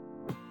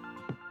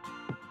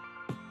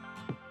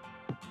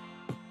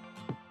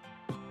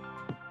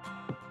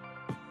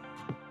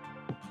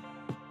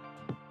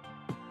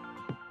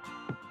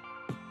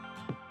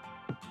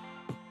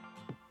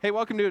Hey,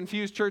 welcome to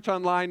Infuse Church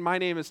Online. My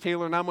name is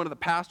Taylor, and I'm one of the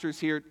pastors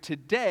here.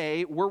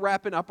 Today, we're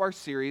wrapping up our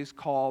series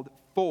called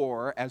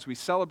 4 as we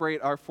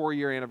celebrate our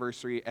 4-year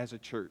anniversary as a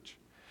church.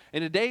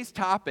 And today's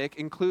topic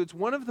includes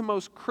one of the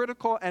most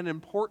critical and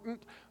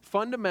important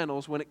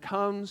fundamentals when it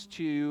comes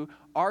to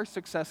our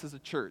success as a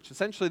church.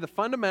 Essentially, the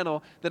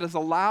fundamental that has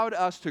allowed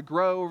us to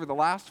grow over the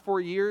last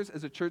 4 years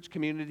as a church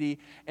community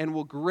and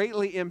will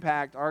greatly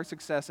impact our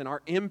success and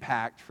our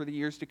impact for the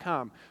years to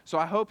come. So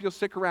I hope you'll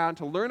stick around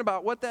to learn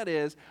about what that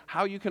is,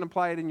 how you can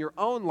apply it in your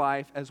own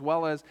life, as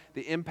well as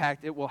the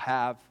impact it will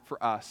have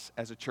for us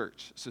as a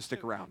church. So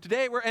stick around.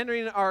 Today, we're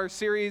entering our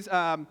series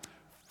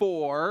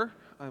 4.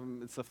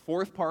 It's the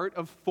fourth part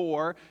of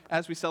 4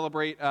 as we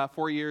celebrate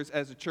 4 years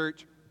as a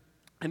church.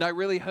 And I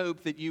really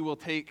hope that you will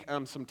take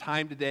some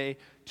time today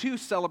to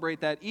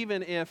celebrate that,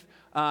 even if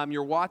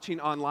you're watching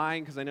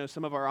online, because I know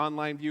some of our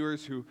online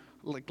viewers who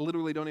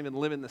literally don't even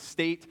live in the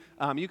state.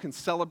 You can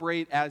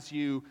celebrate as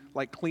you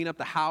clean up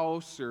the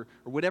house or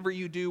whatever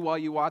you do while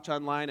you watch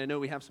online. I know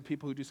we have some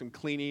people who do some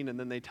cleaning, and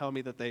then they tell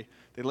me that they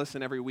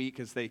listen every week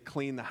as they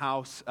clean the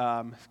house.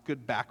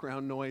 Good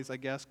background noise, I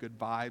guess. Good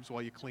vibes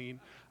while you clean.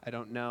 I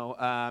don't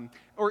know.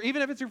 Or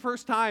even if it's your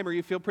first time or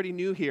you feel pretty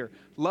new here,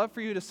 love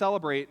for you to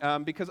celebrate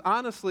because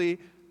honestly,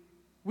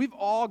 we've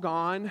all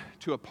gone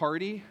to a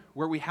party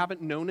where we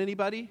haven't known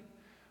anybody,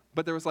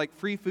 but there was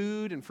free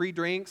food and free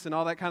drinks and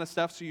all that kind of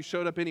stuff, so you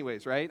showed up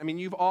anyways, right? I mean,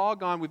 we've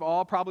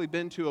all probably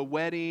been to a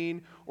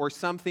wedding or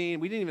something.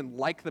 We didn't even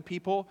like the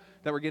people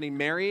that were getting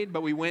married,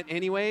 but we went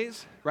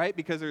anyways, right?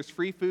 Because there's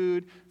free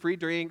food, free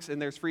drinks,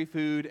 and there's free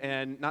food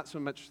and not so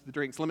much the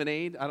drinks.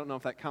 Lemonade, I don't know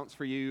if that counts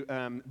for you,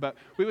 but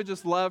we would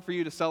just love for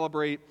you to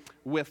celebrate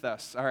with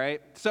us, all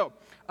right? So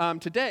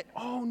today,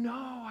 oh no,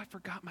 I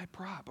forgot my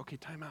prop. Okay,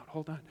 time out,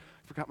 hold on.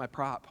 I forgot my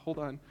prop, hold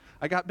on.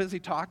 I got busy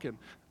talking.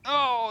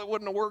 Oh, it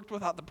wouldn't have worked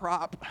without the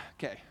prop.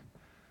 Okay.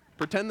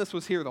 Pretend this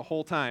was here the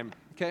whole time.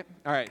 Okay?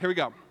 All right, here we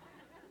go.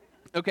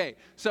 Okay,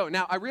 so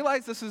now I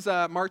realize this is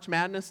March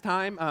Madness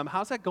time.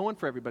 How's that going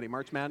for everybody,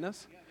 March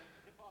Madness?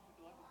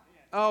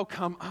 Oh,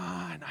 come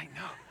on. I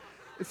know.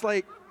 It's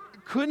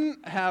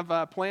couldn't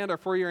have planned our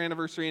 4-year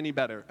anniversary any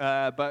better,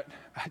 but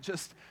I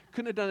just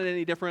couldn't have done it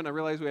any different. I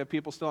realize we have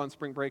people still on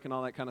spring break and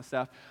all that kind of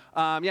stuff.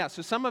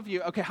 So some of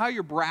you, okay, how are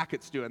your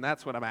brackets doing?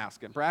 That's what I'm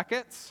asking.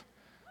 Brackets?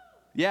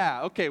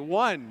 Yeah, okay,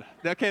 1.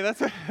 Okay,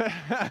 that's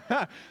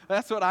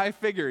what I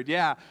figured,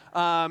 yeah.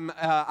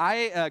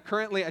 I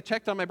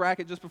checked on my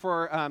bracket just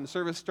before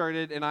service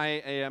started, and I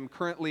am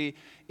currently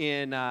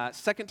in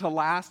second to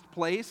last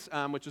place,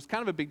 which is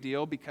kind of a big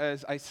deal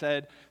because I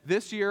said,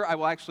 this year I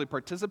will actually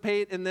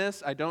participate in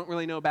this. I don't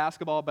really know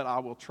basketball, but I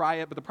will try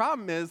it. But the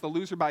problem is the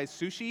loser buys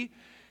sushi,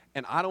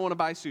 and I don't want to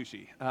buy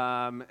sushi.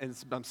 And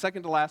I'm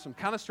second to last, so I'm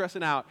kind of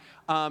stressing out.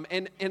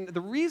 And the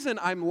reason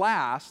I'm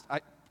last,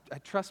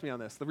 trust me on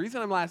this. The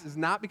reason I'm last is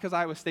not because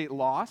Iowa State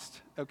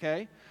lost,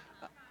 okay?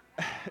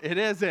 It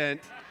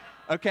isn't.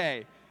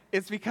 Okay.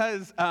 It's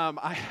because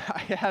I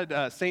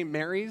had St.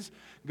 Mary's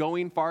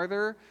going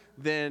farther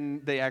than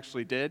they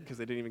actually did because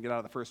they didn't even get out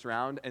of the first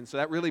round. And so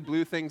that really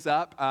blew things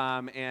up.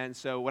 And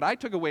so what I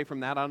took away from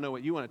that, I don't know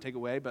what you want to take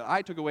away, but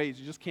I took away is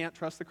you just can't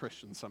trust the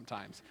Christians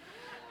sometimes.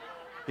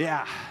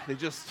 Yeah, they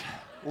just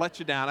let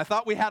you down. I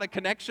thought we had a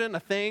connection, a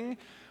thing,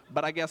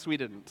 but I guess we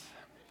didn't.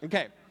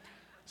 Okay.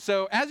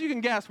 So as you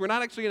can guess, we're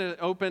not actually going to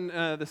open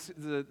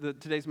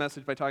today's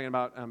message by talking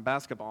about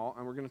basketball,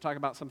 and we're going to talk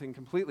about something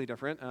completely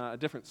different, a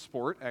different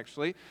sport,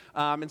 actually.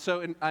 And so,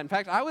 in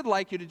fact, I would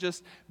like you to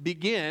just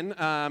begin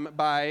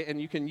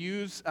and you can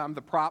use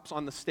the props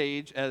on the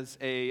stage as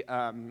a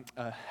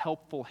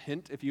helpful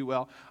hint, if you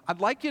will.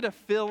 I'd like you to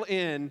fill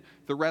in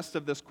the rest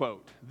of this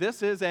quote.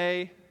 This is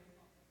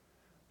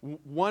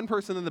one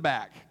person in the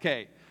back.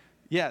 Okay.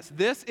 Yes,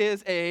 this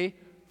is a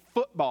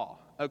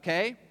football,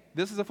 okay?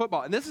 This is a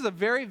football. And this is a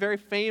very, very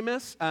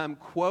famous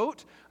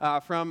quote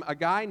from a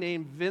guy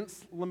named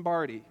Vince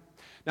Lombardi.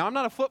 Now, I'm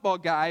not a football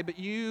guy, but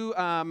you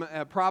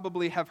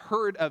probably have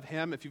heard of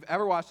him if you've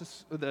ever watched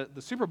the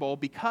Super Bowl,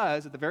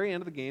 because at the very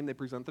end of the game, they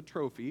present the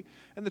trophy.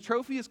 And the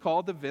trophy is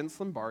called the Vince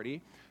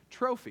Lombardi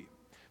Trophy.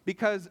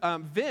 Because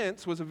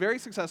Vince was a very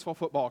successful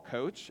football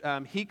coach.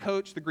 He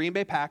coached the Green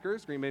Bay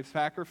Packers. Green Bay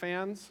Packer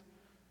fans?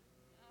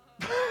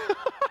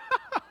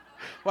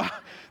 Wow,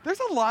 there's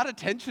a lot of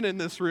tension in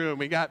this room.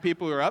 We got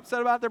people who are upset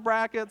about their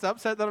brackets,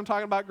 upset that I'm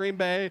talking about Green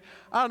Bay.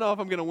 I don't know if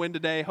I'm going to win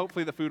today.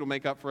 Hopefully the food will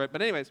make up for it.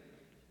 But anyways,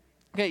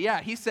 okay, yeah,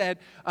 he said,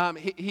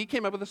 he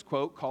came up with this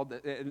quote called,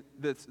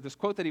 this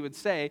quote that he would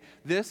say,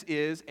 this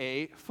is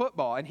a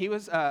football. And he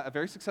was a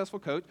very successful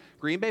coach,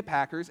 Green Bay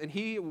Packers, and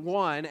he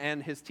won,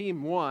 and his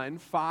team won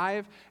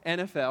 5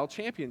 NFL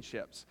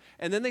championships.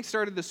 And then they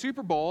started the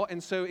Super Bowl,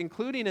 and so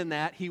including in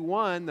that, he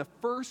won the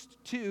first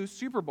 2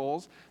 Super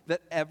Bowls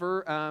that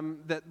ever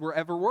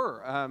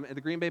were.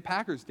 The Green Bay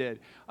Packers did.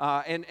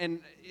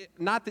 And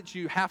not that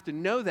you have to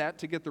know that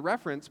to get the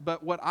reference,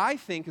 but what I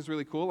think is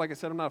really cool, like I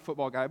said, I'm not a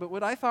football guy, but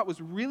what I thought was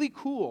really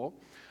cool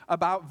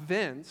about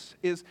Vince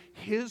is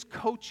his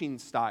coaching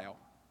style.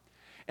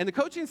 And the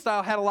coaching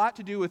style had a lot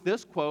to do with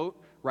this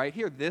quote right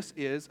here, this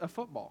is a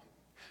football.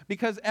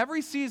 Because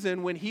every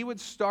season when he would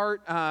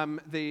start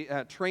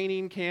the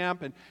training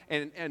camp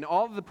and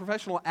all of the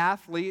professional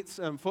athletes,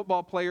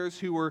 football players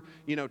who were,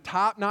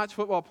 top-notch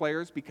football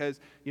players because,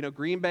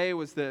 Green Bay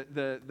was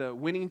the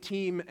winning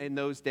team in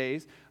those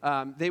days,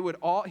 he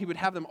would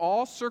have them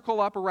all circle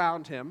up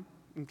around him,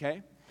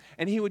 okay?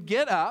 And he would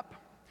get up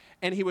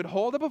and he would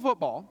hold up a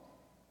football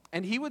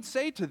and he would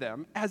say to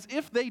them, as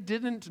if they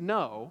didn't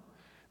know,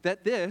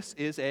 that this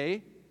is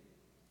a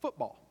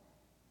football.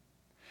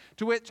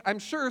 To which I'm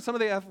sure some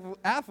of the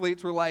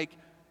athletes were like,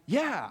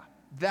 yeah,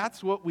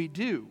 that's what we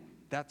do.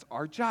 That's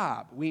our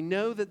job. We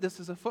know that this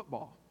is a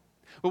football.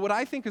 But what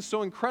I think is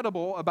so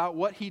incredible about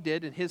what he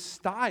did and his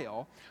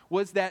style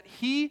was that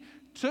he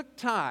took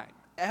time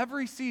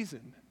every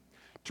season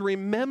to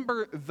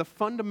remember the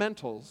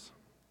fundamentals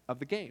of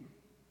the game.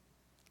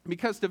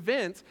 Because to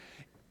Vince,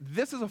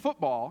 this is a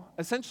football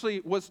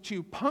essentially was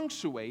to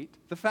punctuate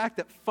the fact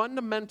that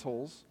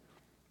fundamentals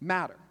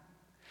matter.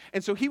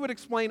 And so he would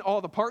explain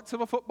all the parts of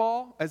a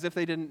football as if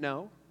they didn't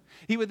know.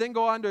 He would then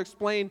go on to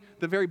explain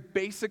the very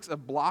basics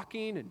of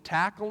blocking and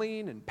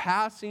tackling and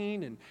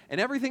passing and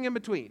everything in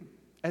between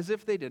as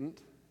if they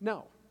didn't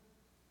know.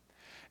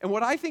 And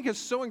what I think is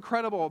so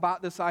incredible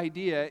about this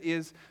idea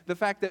is the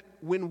fact that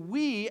when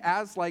we,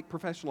 as like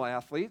professional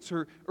athletes,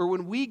 or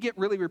when we get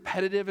really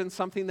repetitive in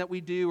something that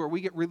we do, or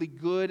we get really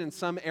good in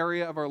some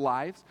area of our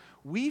lives,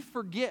 we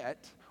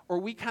forget or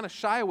we kind of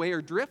shy away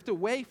or drift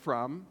away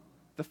from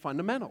the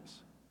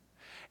fundamentals.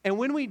 And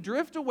when we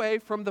drift away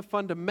from the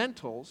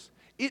fundamentals,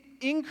 it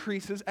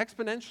increases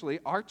exponentially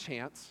our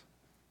chance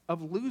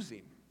of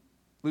losing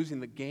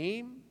the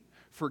game,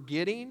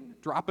 forgetting,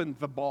 dropping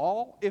the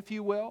ball, if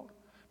you will,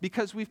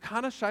 because we've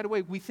kind of shied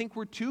away. We think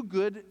we're too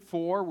good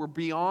we're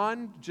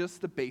beyond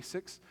just the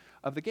basics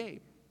of the game.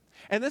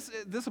 And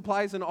this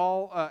applies in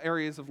all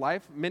areas of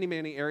life, many,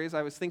 many areas.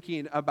 I was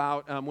thinking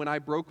about when I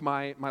broke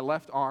my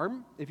left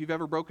arm. If you've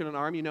ever broken an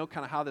arm, you know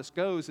kind of how this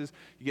goes is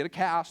you get a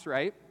cast,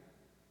 right?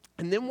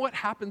 And then what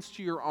happens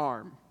to your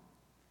arm?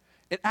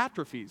 It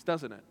atrophies,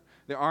 doesn't it?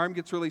 The arm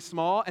gets really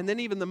small, and then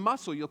even the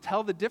muscle, you'll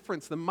tell the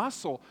difference. The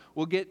muscle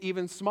will get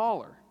even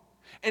smaller.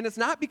 And it's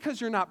not because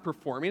you're not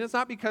performing. It's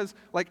not because,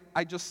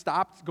 I just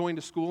stopped going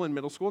to school in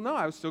middle school. No,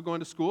 I was still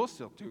going to school,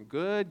 still doing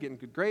good, getting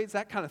good grades,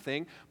 that kind of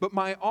thing. But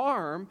my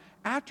arm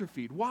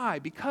atrophied. Why?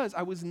 Because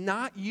I was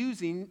not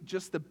using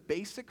just the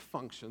basic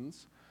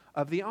functions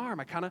of the arm.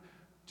 I kind of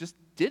just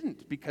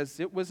didn't because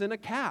it was in a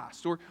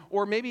cast.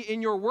 Or maybe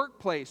in your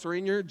workplace or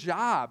in your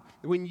job,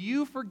 when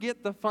you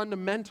forget the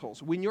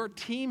fundamentals, when your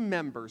team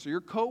members or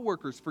your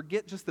coworkers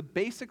forget just the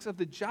basics of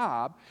the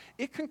job,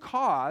 it can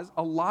cause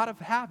a lot of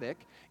havoc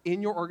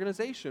in your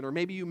organization. Or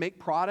maybe you make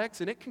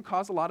products and it can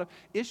cause a lot of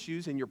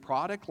issues in your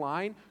product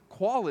line.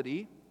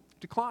 Quality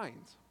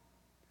declines.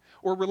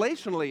 Or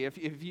relationally,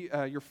 if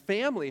your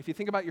family, if you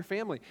think about your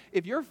family,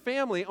 if your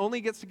family only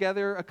gets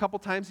together a couple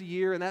times a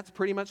year and that's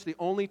pretty much the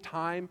only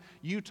time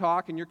you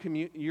talk and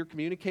you're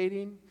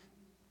communicating,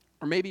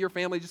 or maybe your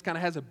family just kind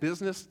of has a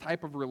business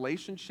type of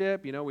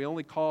relationship, we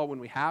only call when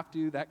we have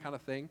to, that kind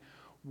of thing,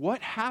 what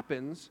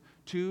happens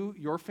to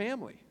your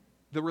family?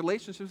 The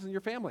relationships in your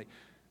family,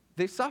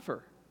 they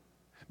suffer.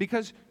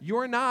 Because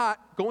you're not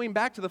going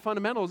back to the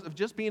fundamentals of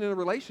just being in a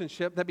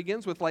relationship that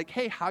begins with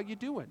hey, how you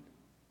doing?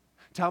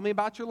 Tell me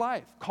about your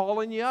life.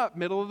 Calling you up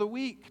middle of the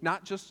week,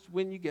 not just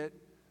when you get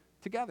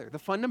together. The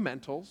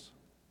fundamentals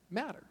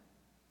matter.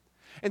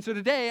 And so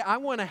today I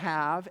want to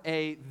have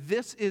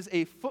this is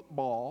a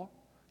football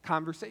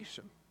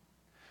conversation.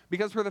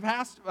 Because for the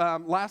past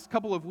last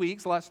couple of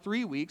weeks, the last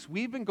 3 weeks,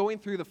 we've been going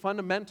through the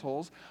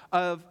fundamentals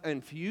of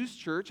Infuse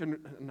Church, and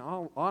in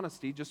all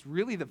honesty, just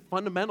really the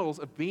fundamentals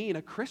of being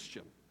a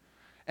Christian.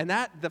 And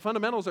the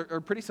fundamentals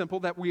are pretty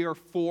simple, that we are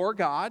for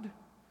God,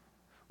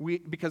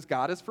 because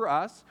God is for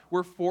us.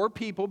 We're for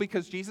people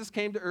because Jesus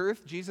came to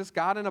earth, Jesus,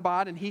 God in a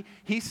bod, and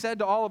he said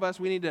to all of us,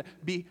 we need to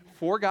be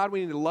for God, we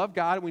need to love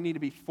God, we need to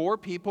be for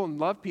people and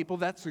love people.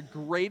 That's the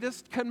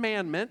greatest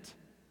commandment.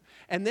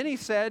 And then he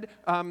said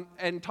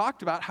and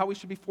talked about how we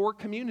should be for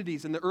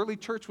communities. And the early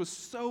church was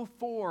so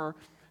for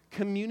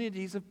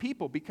communities of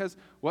people because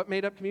what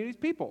made up communities?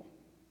 People.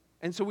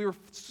 And so we were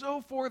so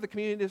for the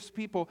community of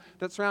people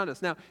that surround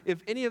us. Now,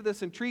 if any of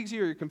this intrigues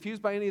you or you're confused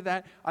by any of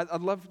that,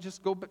 I'd love to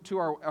just go to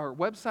our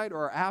website or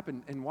our app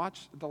and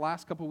watch the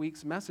last couple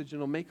weeks' message, and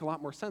it'll make a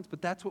lot more sense.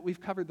 But that's what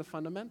we've covered, the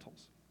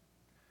fundamentals.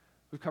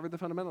 We've covered the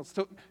fundamentals.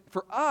 So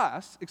for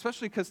us,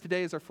 especially because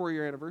today is our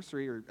 4-year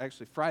anniversary, or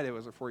actually Friday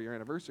was our 4-year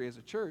anniversary as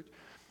a church,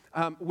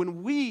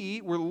 when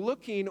we were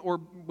looking, or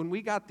when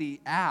we got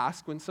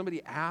when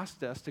somebody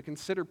asked us to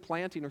consider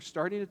planting or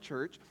starting a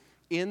church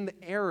in the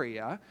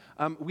area,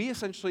 we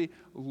essentially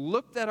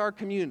looked at our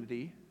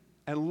community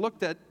and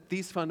looked at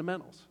these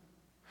fundamentals.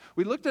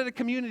 We looked at a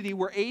community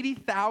where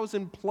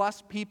 80,000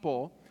 plus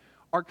people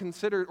are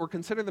considered or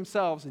consider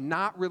themselves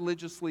not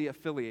religiously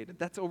affiliated.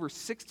 That's over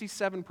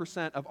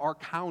 67% of our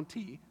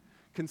county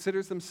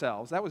considers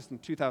themselves, that was in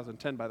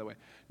 2010 by the way,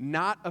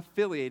 not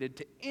affiliated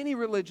to any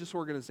religious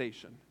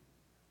organization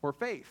or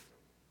faith.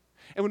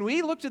 And when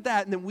we looked at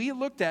that, and then we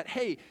looked at,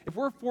 hey, if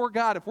we're for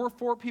God, if we're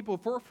for people,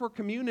 if we're for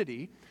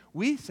community,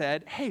 we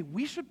said, hey,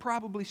 we should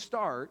probably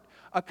start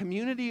a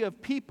community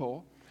of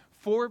people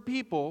for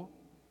people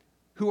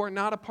who are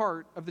not a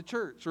part of the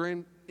church or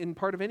in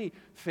part of any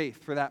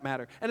faith for that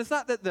matter. And it's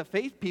not that the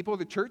faith people,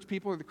 the church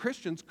people, or the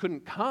Christians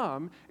couldn't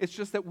come. It's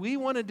just that we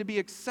wanted to be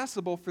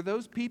accessible for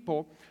those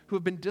people who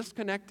have been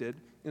disconnected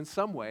in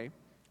some way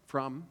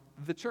from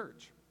the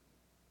church.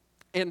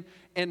 And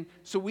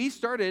so we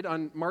started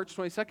on March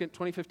 22nd,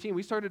 2015,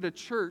 we started a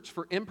church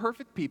for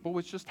imperfect people,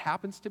 which just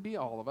happens to be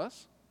all of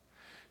us,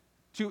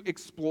 to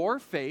explore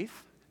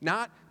faith.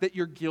 Not that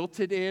you're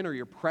guilted in or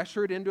you're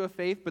pressured into a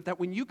faith, but that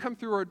when you come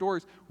through our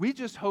doors, we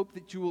just hope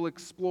that you will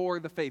explore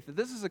the faith. That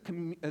this is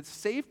a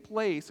safe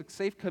place, a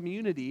safe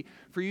community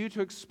for you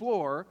to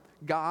explore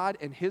God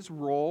and His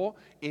role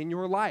in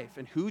your life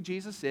and who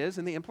Jesus is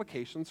and the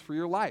implications for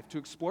your life, to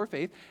explore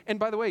faith. And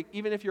by the way,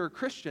 even if you're a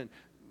Christian,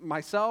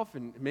 myself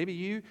and maybe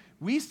you,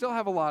 we still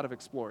have a lot of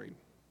exploring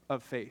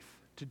of faith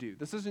to do.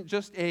 This isn't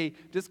just a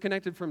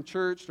disconnected from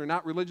church or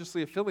not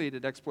religiously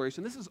affiliated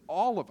exploration. This is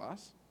all of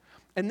us.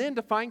 And then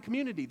to find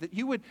community, that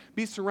you would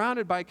be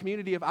surrounded by a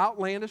community of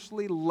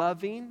outlandishly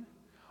loving,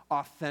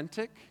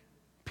 authentic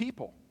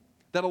people.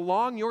 That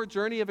along your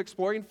journey of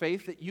exploring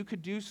faith, that you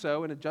could do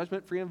so in a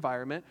judgment-free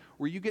environment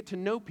where you get to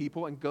know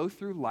people and go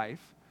through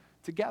life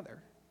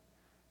together.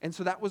 And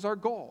so that was our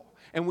goal.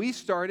 And we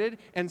started,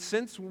 and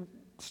since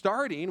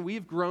starting,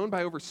 we've grown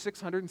by over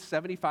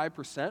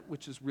 675%,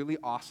 which is really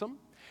awesome.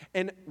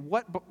 And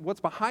what's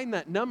behind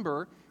that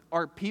number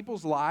are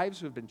people's lives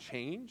who have been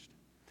changed,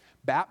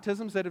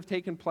 baptisms that have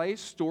taken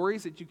place,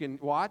 stories that you can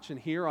watch and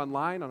hear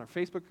online on our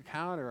Facebook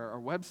account or our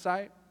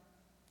website,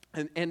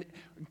 and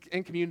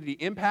community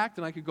impact,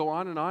 and I could go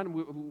on, and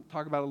we'll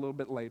talk about it a little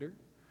bit later.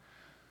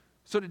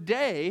 So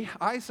today,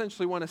 I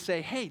essentially want to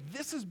say, hey,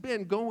 this has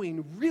been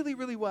going really,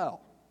 really well.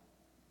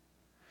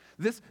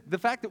 The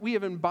fact that we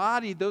have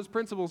embodied those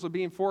principles of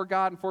being for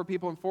God and for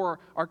people and for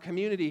our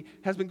community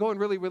has been going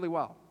really, really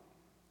well.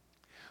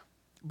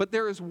 But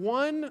there is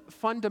one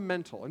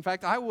fundamental. In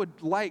fact, I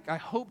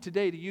hope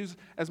today to use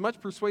as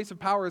much persuasive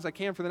power as I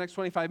can for the next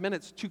 25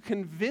 minutes to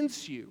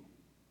convince you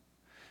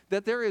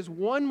that there is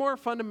one more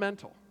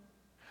fundamental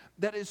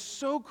that is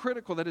so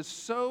critical, that is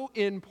so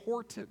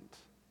important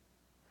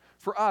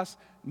for us,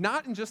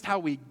 not in just how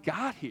we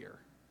got here,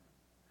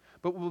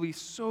 but will be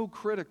so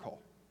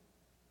critical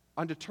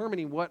on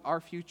determining what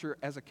our future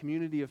as a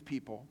community of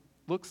people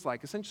looks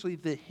like, essentially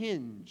the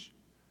hinge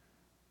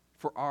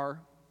for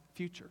our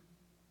future.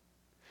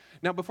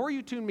 Now, before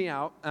you tune me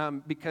out,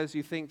 because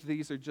you think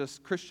these are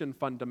just Christian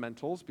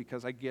fundamentals,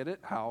 because I get it,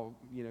 how,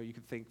 you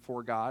could think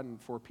for God and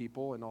for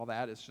people and all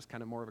that is just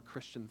kind of more of a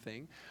Christian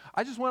thing.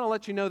 I just want to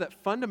let you know that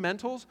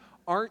fundamentals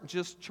aren't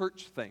just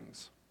church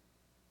things.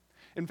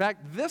 In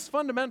fact, this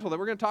fundamental that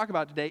we're going to talk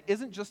about today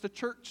isn't just a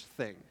church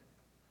thing.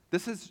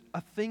 This is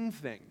a thing.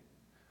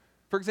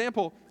 For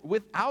example,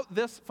 without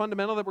this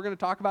fundamental that we're going to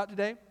talk about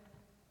today,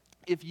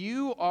 if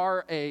you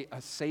are a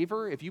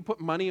saver, if you put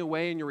money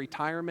away in your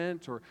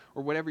retirement or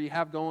whatever you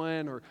have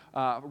going, or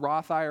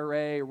Roth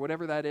IRA or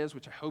whatever that is,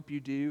 which I hope you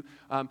do,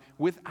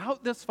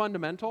 without this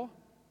fundamental,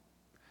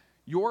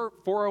 your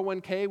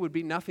 401k would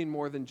be nothing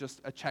more than just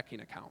a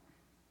checking account.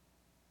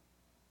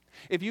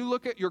 If you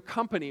look at your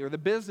company or the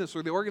business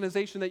or the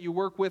organization that you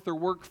work with or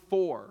work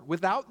for,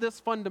 without this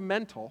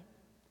fundamental,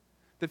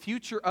 the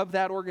future of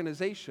that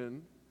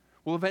organization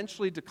will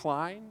eventually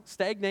decline,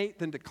 stagnate,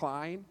 then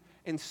decline,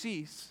 and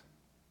cease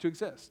to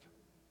exist.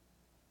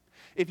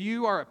 If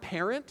you are a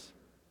parent,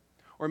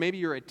 or maybe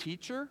you're a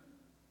teacher,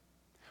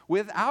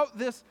 without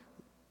this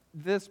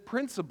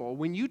principle,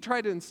 when you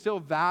try to instill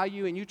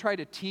value and you try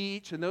to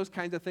teach and those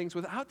kinds of things,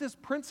 without this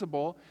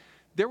principle,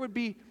 there would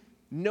be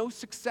no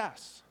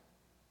success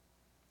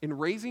in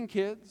raising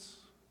kids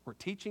or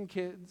teaching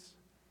kids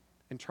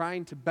and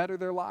trying to better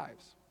their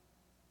lives.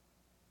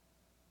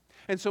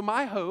 And so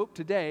my hope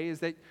today is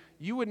that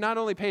you would not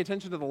only pay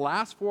attention to the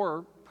last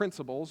four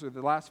principles or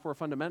the last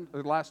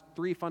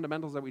three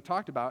fundamentals that we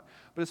talked about,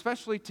 but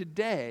especially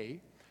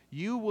today,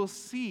 you will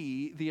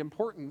see the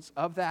importance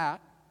of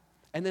that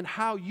and then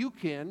how you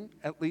can,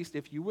 at least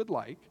if you would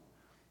like,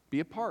 be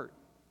a part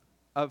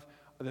of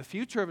the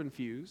future of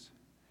Infuse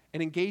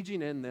and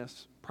engaging in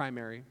this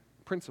primary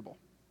principle.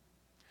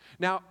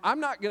 Now, I'm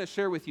not going to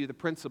share with you the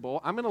principle.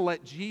 I'm going to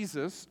let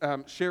Jesus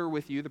share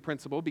with you the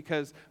principle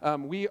because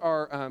we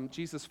are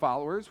Jesus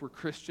followers. We're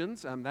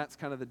Christians. That's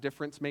kind of the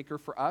difference maker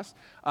for us.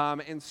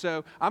 And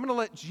so I'm going to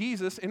let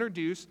Jesus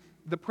introduce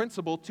the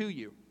principle to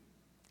you.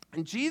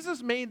 And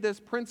Jesus made this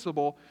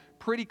principle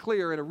pretty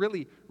clear in a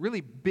really,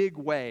 really big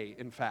way,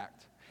 in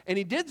fact. And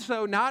he did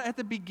so not at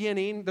the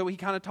beginning, though he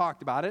kind of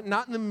talked about it,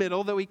 not in the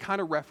middle, though he kind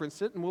of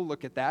referenced it, and we'll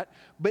look at that,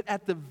 but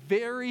at the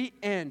very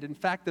end, in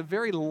fact, the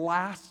very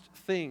last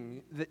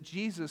thing that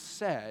Jesus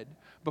said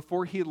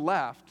before he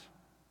left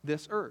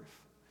this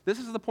earth. This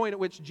is the point at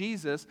which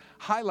Jesus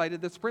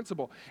highlighted this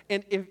principle.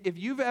 And if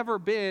you've ever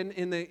been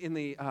in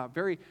the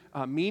very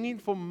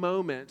meaningful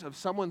moment of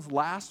someone's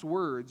last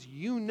words,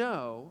 you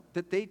know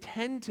that they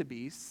tend to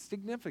be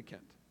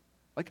significant.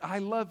 Like, I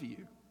love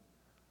you.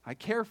 I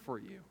care for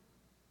you.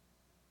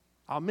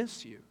 I'll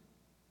miss you.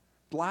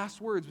 The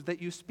last words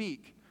that you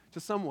speak to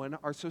someone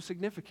are so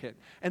significant.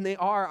 And they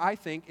are, I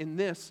think, in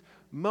this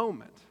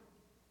moment.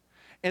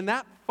 And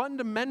that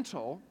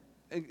fundamental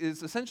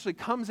is essentially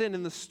comes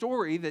in the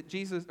story that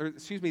Jesus, or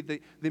excuse me,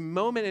 the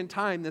moment in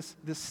time, this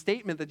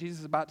statement that Jesus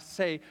is about to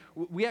say.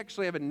 We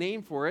actually have a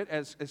name for it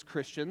as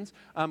Christians.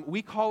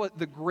 We call it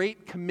the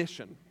Great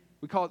Commission.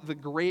 We call it the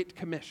Great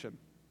Commission.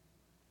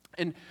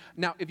 And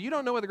now, if you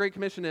don't know what the Great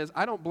Commission is,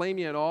 I don't blame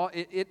you at all.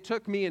 It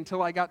took me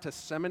until I got to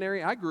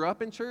seminary. I grew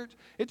up in church.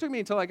 It took me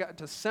until I got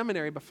to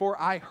seminary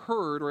before I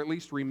heard, or at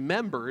least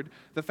remembered,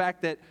 the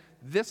fact that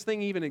this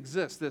thing even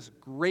exists, this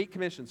Great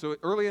Commission. So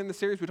earlier in the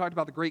series, we talked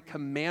about the Great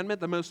Commandment,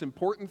 the most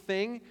important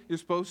thing you're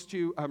supposed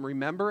to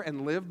remember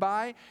and live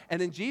by. And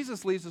then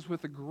Jesus leaves us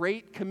with the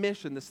Great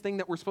Commission, this thing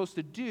that we're supposed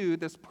to do,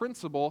 this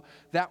principle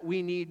that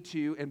we need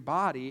to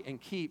embody and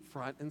keep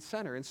front and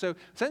center. And so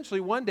essentially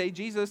one day,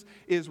 Jesus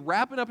is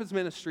wrapping up his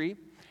ministry.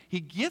 He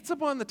gets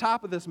up on the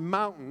top of this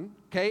mountain,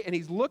 okay, and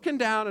he's looking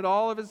down at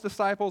all of his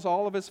disciples,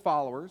 all of his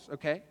followers,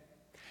 okay?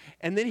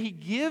 And then he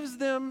gives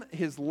them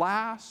his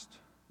last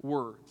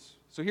words.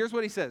 So here's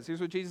what he says. Here's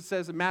what Jesus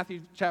says in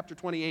Matthew chapter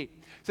 28.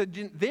 He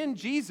said, then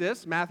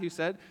Jesus, Matthew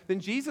said, then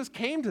Jesus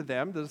came to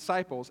them, the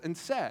disciples, and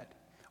said,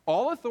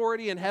 all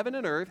authority in heaven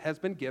and earth has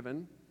been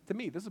given to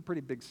me. This is a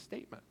pretty big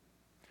statement.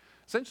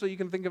 Essentially, you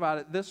can think about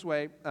it this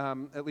way,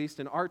 at least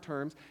in our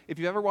terms. If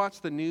you've ever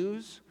watched the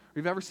news, or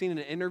you've ever seen an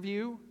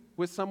interview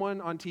with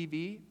someone on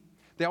TV,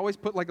 they always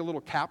put like a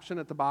little caption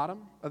at the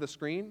bottom of the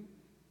screen.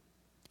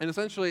 And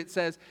essentially it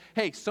says,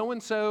 hey,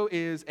 so-and-so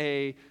is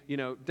a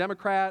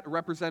Democrat, a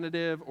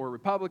representative, or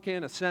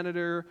Republican, a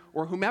senator,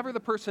 or whomever the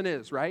person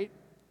is, right?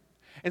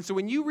 And so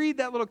when you read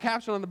that little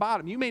caption on the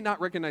bottom, you may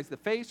not recognize the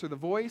face or the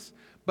voice,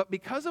 but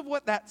because of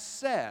what that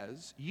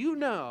says, you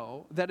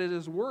know that it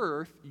is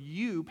worth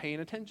you paying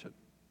attention.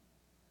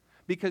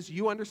 Because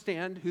you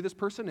understand who this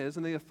person is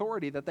and the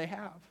authority that they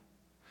have.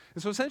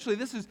 And so essentially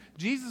this is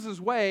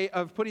Jesus' way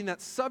of putting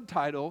that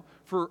subtitle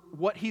for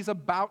what he's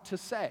about to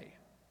say.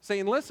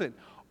 Saying, listen,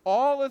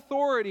 all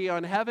authority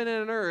on heaven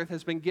and on earth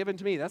has been given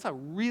to me. That's a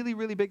really,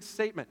 really big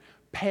statement.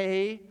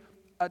 Pay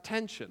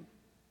attention.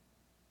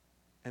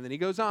 And then he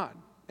goes on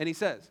and he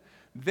says,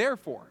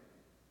 therefore,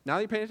 now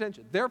that you're paying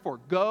attention, therefore,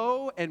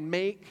 go and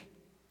make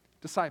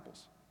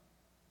disciples.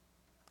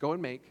 Go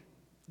and make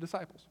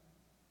disciples.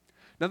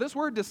 Now, this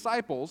word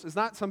disciples is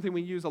not something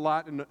we use a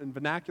lot in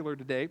vernacular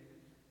today,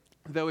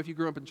 though if you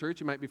grew up in church,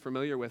 you might be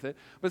familiar with it.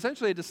 But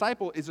essentially, a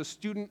disciple is a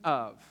student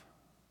of,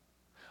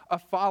 a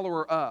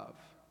follower of.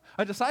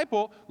 A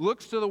disciple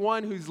looks to the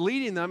one who's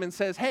leading them and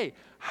says, hey,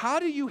 how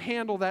do you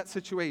handle that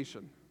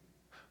situation?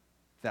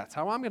 That's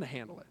how I'm going to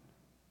handle it.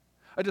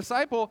 A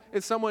disciple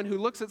is someone who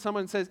looks at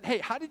someone and says, hey,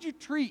 how did you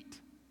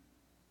treat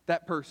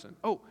that person?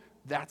 Oh,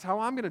 that's how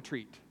I'm going to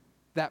treat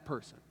that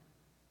person.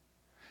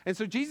 And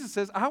so Jesus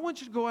says, I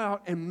want you to go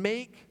out and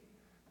make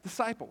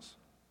disciples.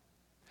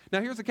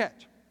 Now, here's the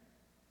catch.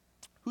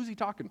 Who's he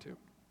talking to?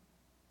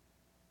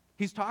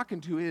 He's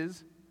talking to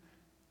his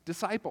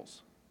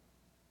disciples.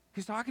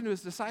 He's talking to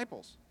his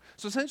disciples.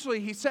 So essentially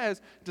he says,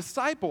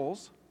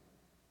 disciples,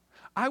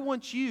 I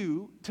want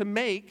you to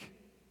make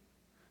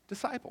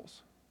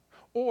disciples.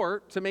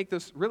 Or to make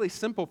this really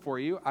simple for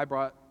you, I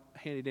brought a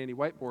handy-dandy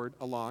whiteboard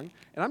along,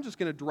 and I'm just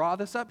going to draw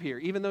this up here.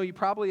 Even though you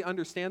probably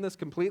understand this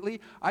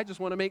completely, I just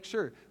want to make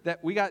sure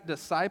that we got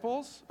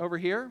disciples over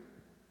here.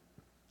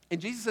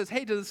 And Jesus says,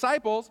 hey, to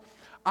disciples,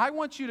 I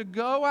want you to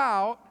go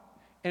out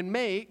and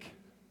make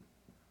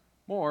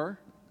more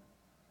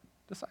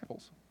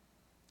disciples.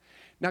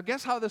 Now,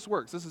 guess how this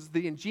works? This is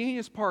the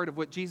ingenious part of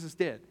what Jesus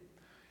did.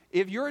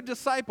 If you're a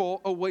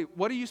disciple, oh, wait,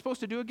 what are you supposed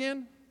to do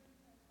again?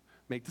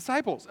 Make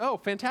disciples. Oh,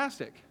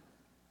 fantastic.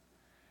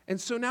 And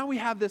so now we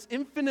have this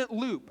infinite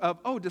loop of,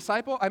 oh,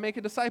 disciple, I make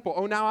a disciple.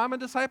 Oh, now I'm a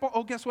disciple.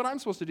 Oh, guess what I'm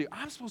supposed to do?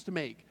 I'm supposed to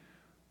make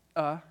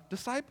a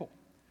disciple.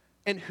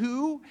 And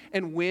who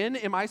and when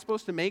am I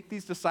supposed to make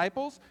these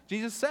disciples?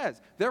 Jesus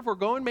says, therefore,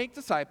 go and make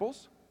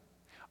disciples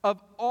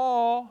of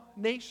all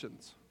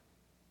nations.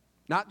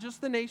 Not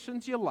just the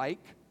nations you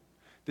like,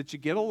 that you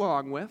get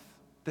along with,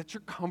 that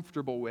you're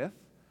comfortable with,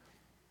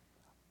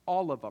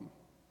 all of them.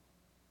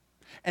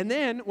 And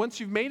then, once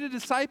you've made a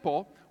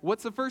disciple,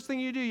 what's the first thing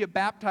you do? You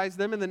baptize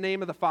them in the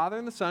name of the Father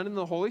and the Son and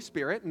the Holy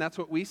Spirit, and that's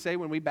what we say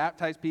when we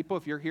baptize people.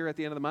 If you're here at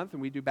the end of the month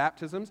and we do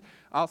baptisms,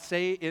 I'll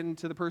say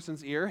into the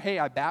person's ear, hey,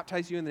 I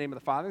baptize you in the name of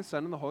the Father, the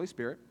Son, and the Holy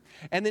Spirit,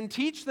 and then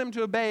teach them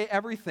to obey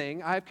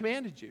everything I have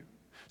commanded you.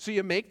 So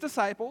you make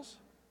disciples,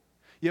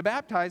 you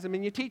baptize them,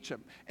 and you teach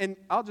them. And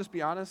I'll just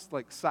be honest,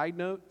 like side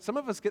note, some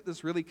of us get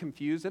this really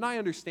confused. And I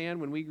understand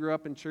when we grew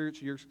up in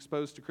church, you're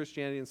exposed to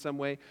Christianity in some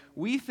way.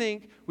 We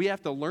think we have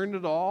to learn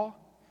it all,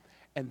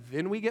 and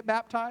then we get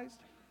baptized.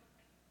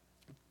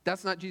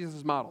 That's not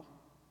Jesus' model.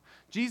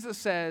 Jesus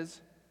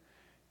says,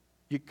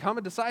 You become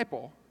a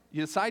disciple.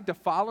 You decide to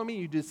follow me.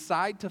 You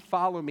decide to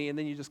follow me, and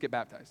then you just get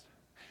baptized.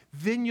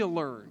 Then you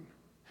learn.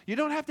 You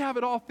don't have to have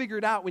it all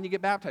figured out when you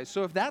get baptized.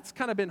 So if that's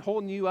kind of been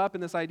holding you up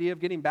in this idea of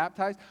getting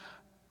baptized,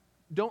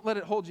 don't let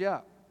it hold you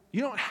up.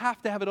 You don't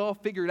have to have it all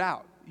figured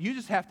out. You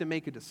just have to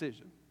make a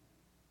decision.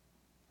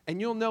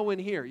 And you'll know in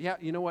here, yeah,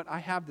 you know what? I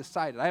have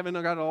decided. I haven't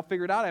got it all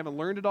figured out. I haven't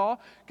learned it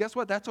all. Guess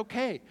what? That's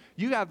okay.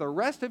 You have the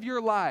rest of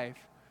your life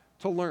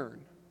to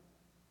learn,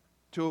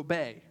 to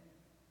obey,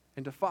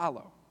 and to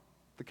follow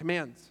the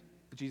commands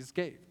that Jesus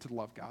gave to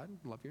love God and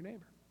love your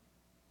neighbor.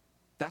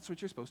 That's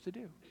what you're supposed to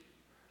do.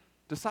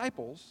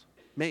 Disciples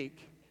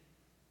make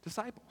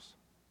disciples.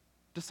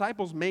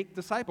 Disciples make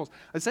disciples.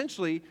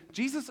 Essentially,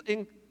 Jesus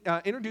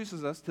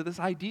introduces us to this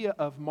idea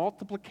of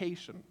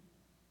multiplication.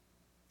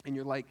 And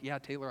you're like, yeah,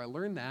 Taylor, I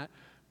learned that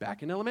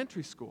back in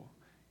elementary school.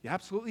 You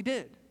absolutely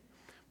did.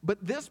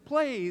 But this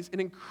plays an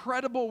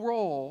incredible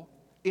role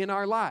in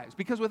our lives.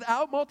 Because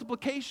without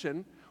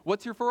multiplication,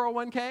 what's your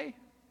 401k?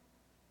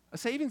 A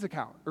savings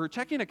account or a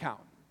checking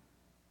account.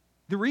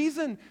 The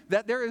reason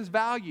that there is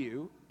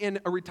value in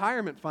a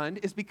retirement fund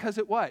is because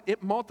it what?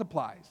 It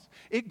multiplies.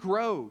 It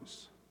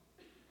grows.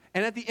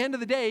 And at the end of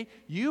the day,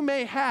 you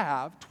may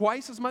have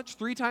twice as much,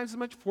 3 times as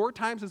much, 4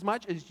 times as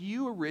much as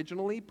you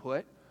originally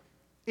put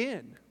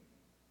in.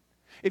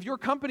 If your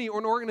company or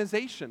an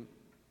organization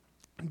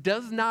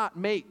does not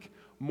make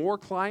more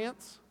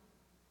clients,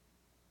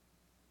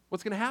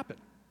 what's going to happen?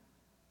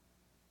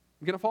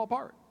 You're going to fall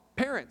apart.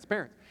 Parents,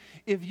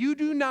 if you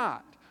do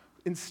not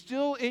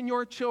instill in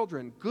your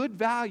children good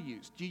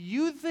values, do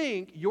you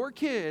think your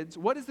kids,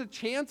 what is the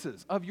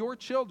chances of your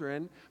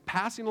children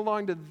passing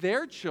along to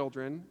their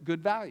children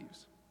good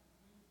values?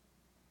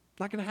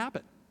 Not going to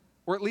happen.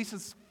 Or at least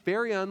it's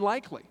very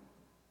unlikely.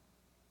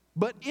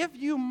 But if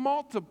you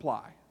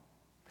multiply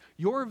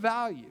your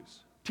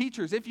values,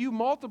 teachers, if you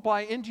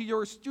multiply into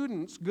your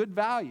students good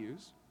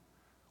values,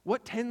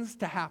 what tends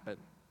to happen?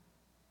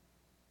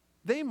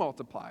 They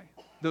multiply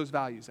those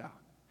values out.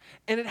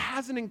 And it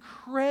has an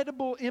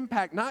incredible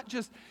impact, not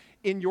just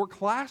in your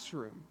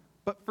classroom,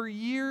 but for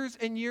years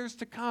and years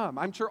to come.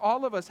 I'm sure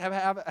all of us have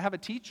a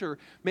teacher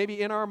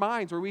maybe in our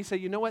minds where we say,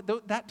 you know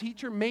what, that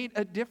teacher made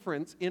a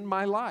difference in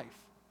my life.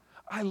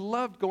 I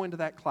loved going to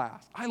that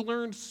class. I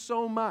learned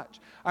so much.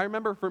 I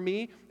remember for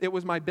me, it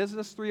was my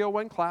Business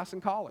 301 class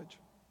in college.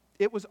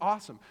 It was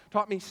awesome.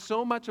 Taught me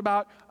so much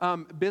about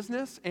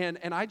business, and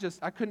I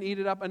couldn't eat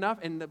it up enough.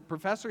 And the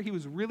professor, he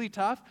was really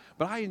tough,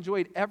 but I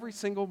enjoyed every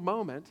single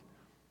moment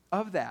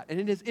of that. And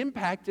it has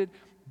impacted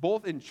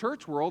both in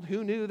church world,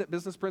 who knew that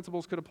business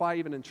principles could apply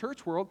even in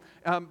church world,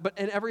 but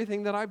in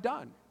everything that I've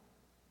done.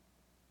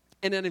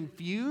 And at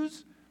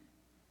Infuse,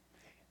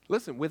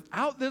 listen,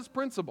 without this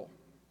principle,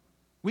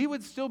 we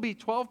would still be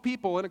 12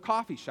 people in a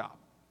coffee shop.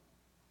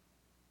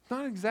 It's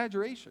not an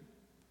exaggeration.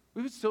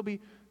 We would still be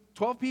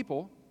 12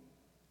 people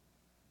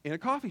in a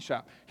coffee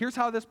shop. Here's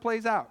how this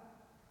plays out.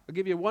 I'll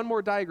give you one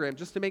more diagram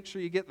just to make sure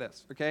you get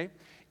this, okay?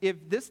 If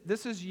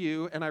this is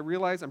you, and I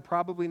realize I'm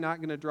probably not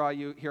going to draw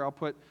you, here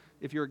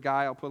if you're a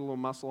guy, I'll put a little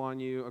muscle on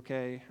you,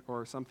 okay,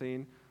 or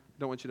something.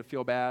 Don't want you to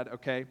feel bad,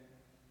 okay?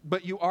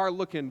 But you are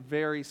looking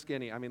very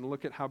skinny. I mean,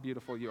 look at how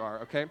beautiful you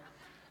are, okay?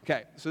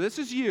 Okay, so this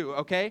is you,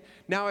 okay?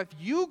 Now, if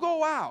you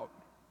go out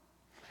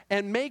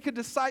and make a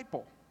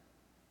disciple,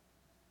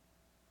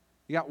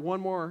 you got one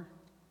more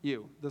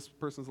you. This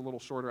person's a little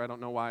shorter. I don't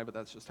know why, but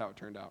that's just how it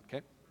turned out,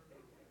 okay?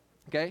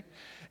 Okay?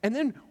 And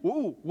then,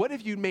 what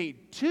if you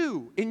made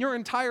 2 in your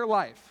entire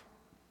life?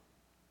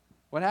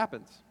 What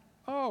happens?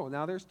 Oh,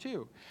 now there's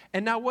 2.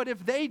 And now what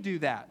if they do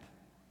that?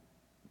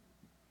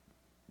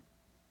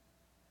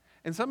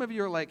 And some of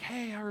you are like,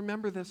 hey, I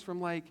remember this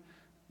from like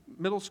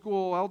middle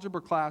school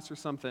algebra class or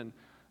something.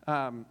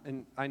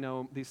 And I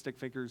know these stick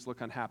figures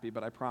look unhappy,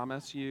 but I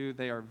promise you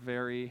they are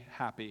very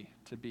happy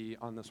to be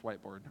on this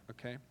whiteboard,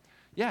 okay?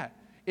 Yeah,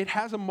 it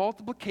has a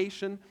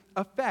multiplication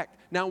effect.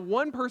 Now,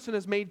 one person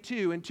has made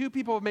 2, and 2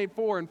 people have made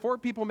 4, and 4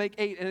 people make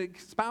 8, and it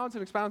expounds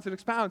and expounds and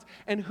expounds,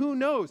 and who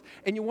knows?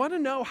 And you want to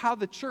know how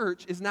the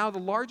church is now the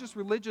largest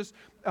religious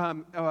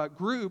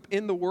group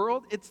in the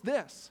world? It's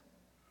this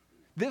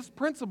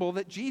principle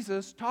that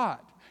Jesus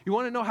taught. You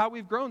want to know how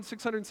we've grown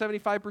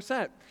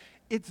 675%?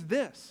 It's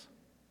this.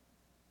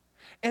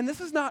 And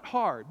this is not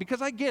hard,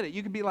 because I get it.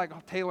 You could be like,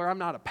 oh, Taylor, I'm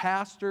not a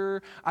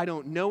pastor. I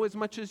don't know as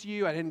much as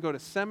you. I didn't go to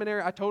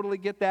seminary. I totally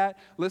get that.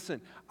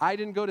 Listen, I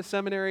didn't go to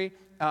seminary.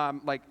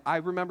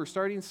 I remember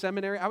starting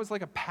seminary. I was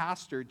like a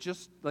pastor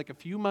just like a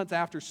few months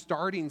after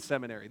starting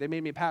seminary. They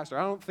made me a pastor.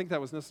 I don't think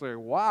that was necessarily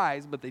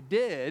wise, but they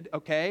did,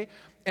 okay?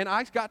 And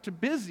I got too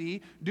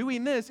busy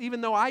doing this, even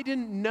though I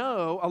didn't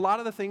know a lot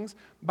of the things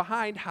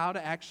behind how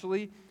to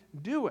actually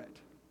do it.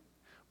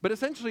 But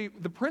essentially,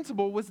 the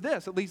principle was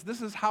this. At least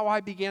this is how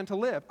I began to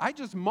live. I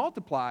just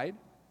multiplied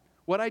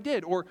what I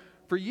did. Or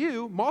for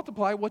you,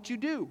 multiply what you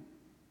do.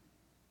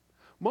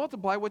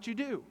 Multiply what you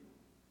do.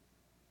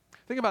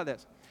 Think about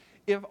this.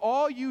 If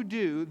all you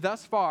do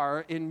thus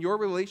far in your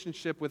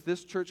relationship with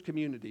this church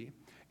community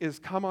is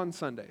come on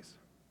Sundays,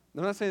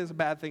 I'm not saying it's a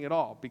bad thing at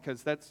all,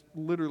 because that's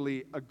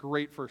literally a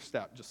great first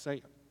step, just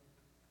saying.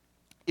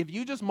 If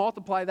you just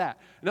multiply that,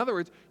 in other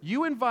words,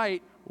 you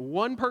invite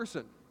one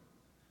person,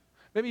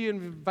 maybe you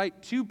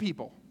invite 2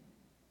 people.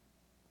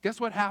 Guess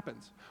what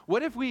happens?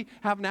 What if we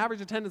have an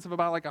average attendance of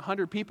about like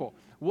 100 people?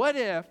 What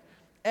if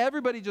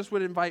everybody just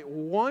would invite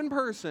one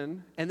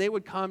person and they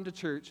would come to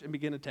church and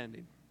begin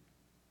attending?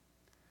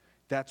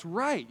 That's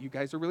right. You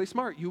guys are really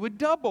smart. You would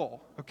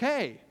double.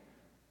 Okay.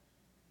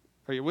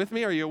 Are you with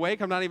me? Are you awake?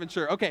 I'm not even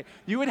sure. Okay.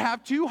 You would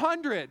have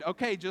 200.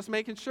 Okay, just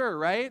making sure,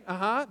 right?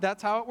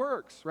 That's how it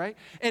works, right?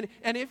 And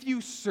if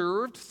you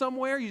served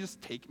somewhere, you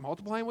just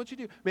multiplying what you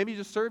do. Maybe you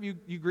just serve,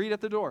 you greet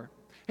at the door.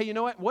 Hey, you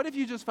know what? What if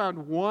you just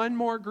found one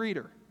more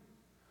greeter?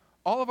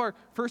 All of our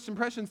First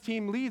Impressions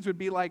team leads would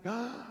be like,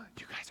 oh,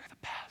 you guys are the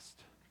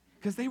best.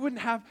 Because they wouldn't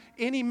have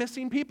any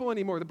missing people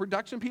anymore. The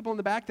production people in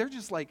the back, they're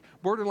just like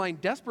borderline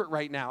desperate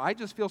right now. I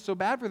just feel so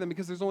bad for them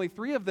because there's only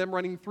 3 of them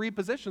running 3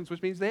 positions,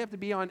 which means they have to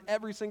be on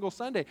every single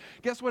Sunday.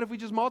 Guess what? If we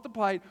just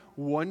multiplied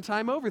one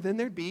time over, then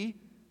there'd be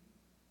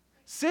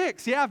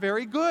 6. Yeah,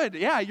 very good.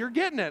 Yeah, you're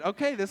getting it.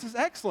 Okay, this is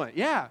excellent.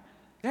 Yeah.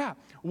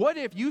 What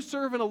if you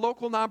serve in a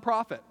local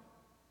nonprofit?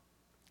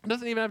 It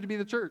doesn't even have to be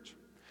the church.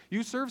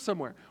 You serve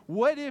somewhere.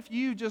 What if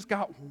you just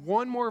got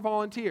one more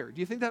volunteer?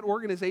 Do you think that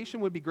organization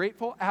would be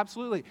grateful?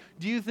 Absolutely.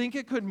 Do you think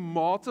it could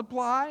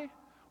multiply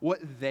what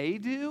they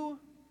do?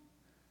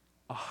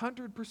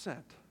 100%.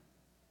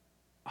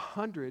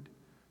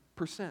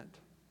 100%.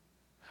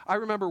 I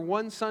remember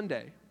one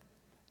Sunday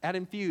at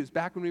Infuse,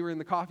 back when we were in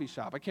the coffee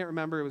shop. I can't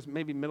remember. It was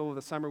maybe middle of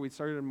the summer. We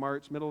started in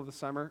March, middle of the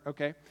summer,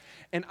 okay?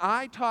 And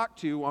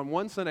on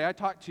one Sunday, I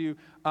talked to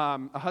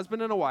a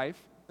husband and a wife.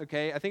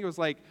 Okay, I think it was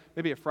like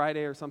maybe a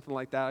Friday or something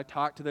like that. I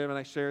talked to them and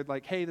I shared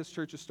like, hey, this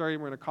church is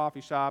starting. We're in a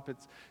coffee shop.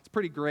 It's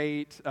pretty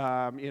great,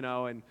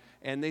 and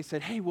they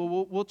said, hey,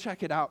 well, we'll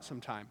check it out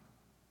sometime.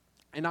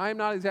 And I am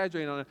not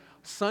exaggerating on it.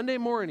 Sunday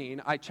morning,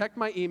 I checked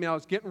my email. I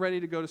was getting ready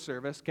to go to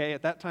service. Okay,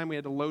 at that time we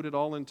had to load it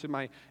all into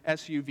my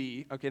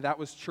SUV. Okay, that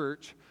was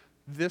church.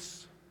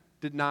 This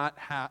did not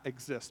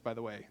exist, by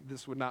the way.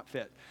 This would not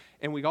fit.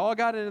 And we all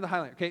got into the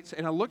Highland. Okay,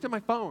 and I looked at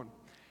my phone,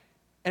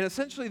 and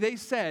essentially they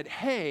said,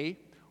 hey,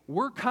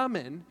 we're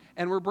coming,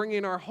 and we're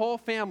bringing our whole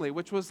family,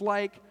 which was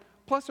like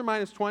plus or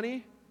minus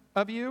 20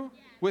 of you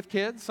with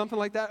kids, something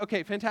like that.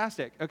 Okay,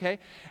 fantastic, okay?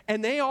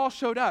 And they all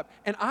showed up,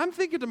 and I'm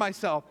thinking to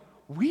myself,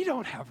 we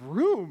don't have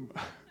room.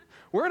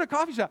 We're in a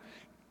coffee shop.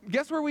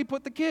 Guess where we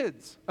put the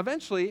kids?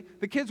 Eventually,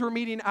 the kids were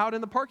meeting out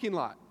in the parking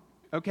lot,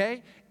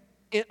 okay?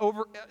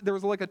 There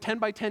was like a 10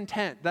 by 10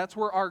 tent. That's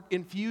where our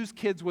Infuse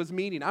kids was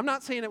meeting. I'm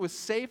not saying it was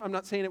safe. I'm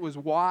not saying it was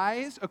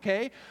wise,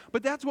 okay?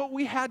 But that's what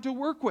we had to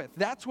work with.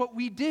 That's what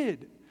we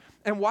did.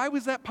 And why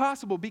was that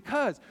possible?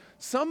 Because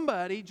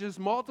somebody just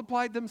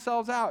multiplied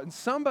themselves out, and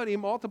somebody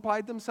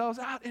multiplied themselves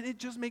out, and it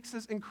just makes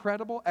this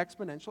incredible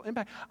exponential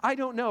impact. I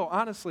don't know,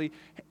 honestly,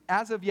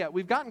 as of yet.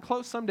 We've gotten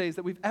close some days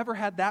that we've ever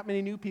had that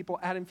many new people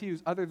at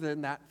Infuse other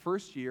than that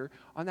first year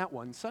on that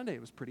one Sunday.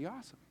 It was pretty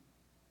awesome.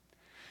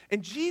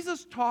 And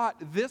Jesus taught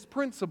this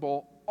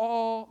principle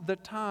all the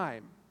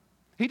time.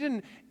 He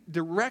didn't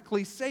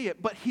directly say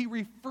it, but he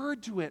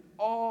referred to it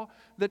all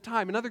the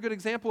time. Another good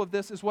example of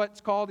this is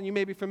what's called, and you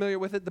may be familiar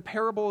with it, the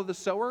parable of the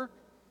sower,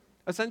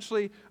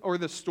 essentially, or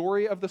the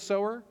story of the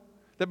sower,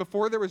 that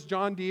before there was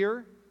John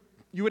Deere,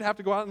 you would have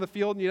to go out in the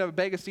field and you'd have a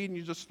bag of seed and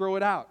you just throw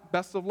it out.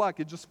 Best of luck,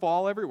 it'd just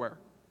fall everywhere.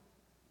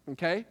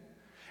 Okay?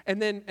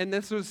 And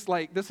this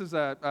is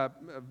a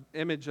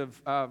image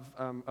of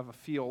a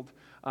field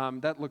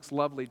that looks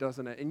lovely,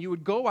 doesn't it? And you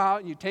would go out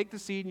and you take the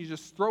seed and you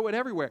just throw it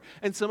everywhere.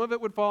 And some of it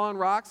would fall on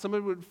rocks, some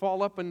of it would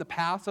fall up in the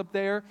paths up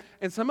there,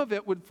 and some of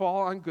it would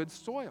fall on good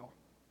soil.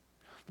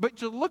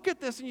 But you look at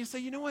this and you say,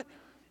 you know what?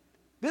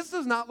 This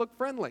does not look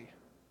friendly.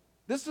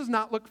 This does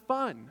not look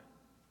fun.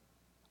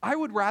 I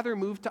would rather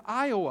move to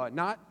Iowa,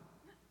 not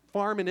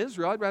farm in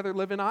Israel. I'd rather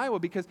live in Iowa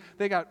because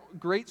they got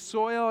great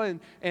soil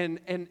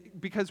and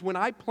because when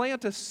I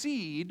plant a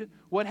seed,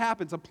 what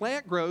happens? A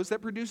plant grows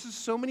that produces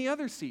so many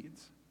other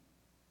seeds.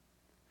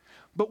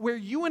 But where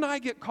you and I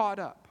get caught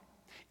up,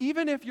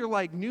 even if you're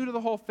like new to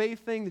the whole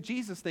faith thing, the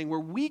Jesus thing, where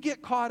we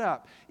get caught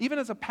up, even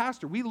as a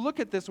pastor, we look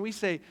at this and we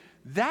say,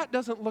 that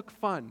doesn't look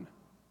fun.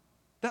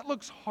 That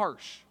looks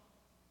harsh.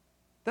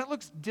 That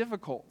looks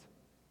difficult.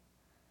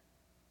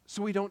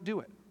 So we don't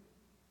do it.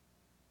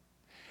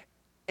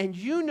 And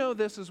you know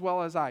this as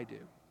well as I do.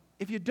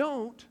 If you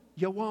don't,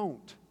 you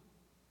won't.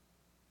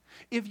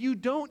 If you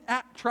don't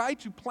try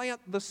to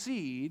plant the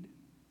seed,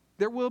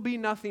 there will be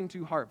nothing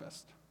to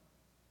harvest.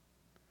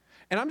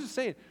 And I'm just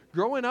saying,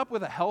 growing up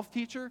with a health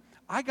teacher,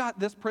 I got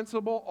this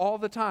principle all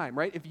the time,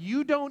 right? If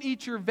you don't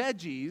eat your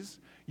veggies,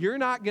 you're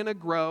not going to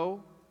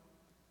grow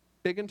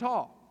big and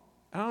tall.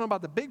 I don't know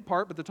about the big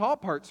part, but the tall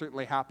part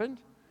certainly happened.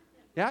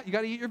 Yeah, you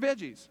got to eat your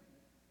veggies.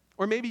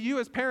 Or maybe you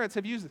as parents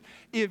have used it.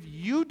 If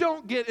you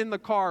don't get in the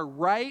car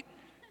right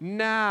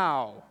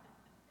now,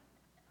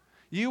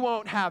 you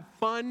won't have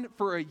fun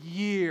for a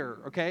year,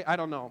 okay? I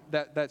don't know.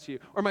 That's you.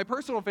 Or my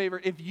personal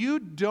favorite, if you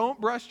don't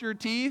brush your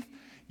teeth,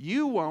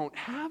 you won't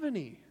have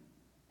any.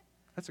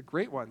 That's a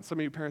great one. Some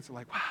of you parents are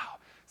like, wow,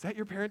 is that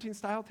your parenting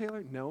style,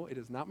 Taylor? No, it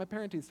is not my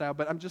parenting style,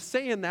 but I'm just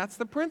saying that's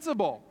the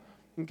principle.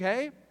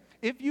 okay?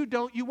 If you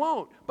don't, you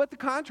won't. But the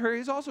contrary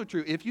is also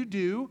true. If you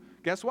do,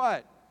 guess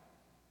what?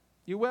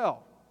 You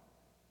will.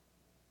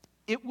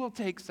 It will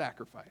take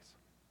sacrifice.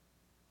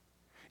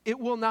 It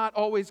will not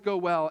always go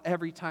well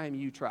every time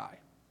you try.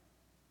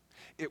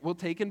 It will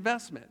take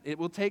investment. It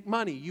will take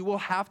money. You will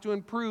have to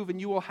improve and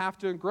you will have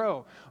to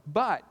grow.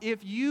 But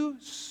if you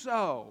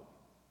sow,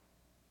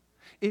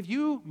 if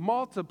you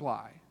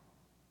multiply,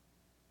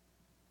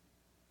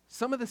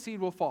 some of the seed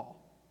will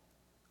fall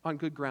on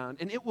good ground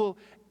and it will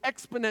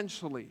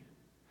exponentially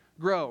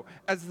grow.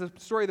 As the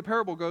story of the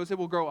parable goes, it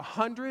will grow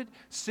 100,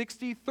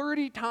 60,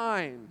 30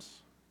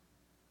 times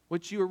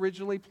what you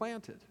originally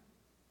planted.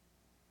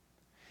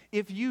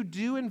 If you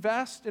do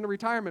invest in a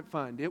retirement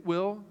fund, it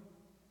will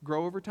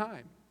grow over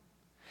time.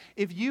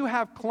 If you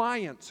have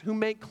clients who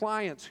make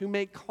clients who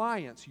make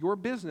clients, your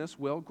business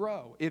will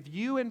grow. If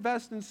you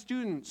invest in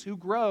students who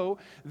grow,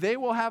 they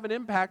will have an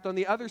impact on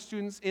the other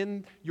students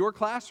in your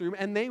classroom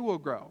and they will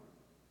grow.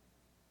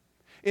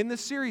 In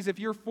this series, if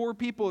you're for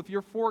people, if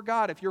you're for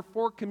God, if you're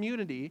for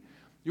community,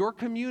 your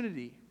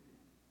community,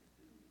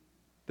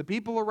 the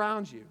people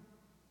around you,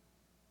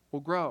 will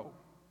grow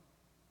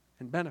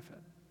and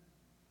benefit.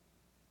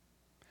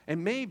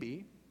 And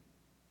maybe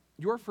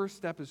your first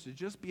step is to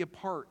just be a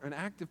part, an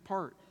active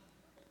part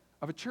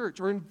of a church,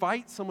 or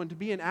invite someone to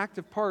be an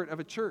active part of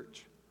a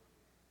church.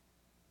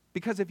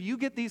 Because if you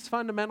get these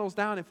fundamentals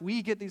down, if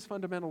we get these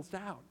fundamentals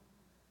down,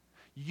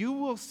 you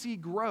will see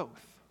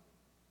growth.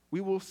 We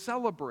will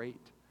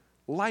celebrate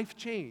life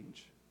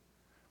change.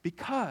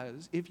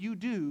 Because if you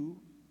do,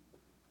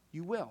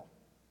 you will.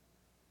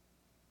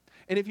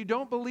 And if you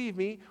don't believe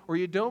me, or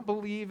you don't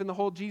believe in the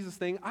whole Jesus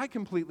thing, I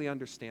completely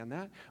understand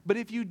that. But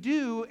if you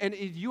do, and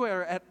if you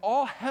are at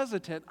all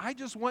hesitant, I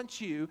just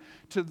want you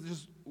to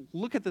just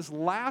look at this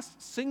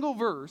last single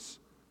verse,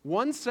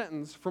 one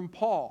sentence from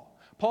Paul.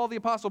 Paul, the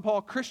Apostle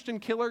Paul, Christian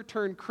killer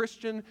turned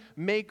Christian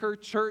maker,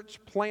 church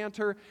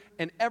planter,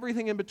 and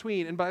everything in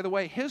between. And by the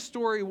way, his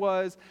story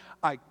was,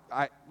 I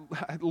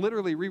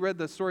literally reread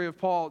the story of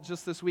Paul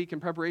just this week in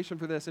preparation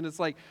for this, and it's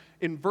like,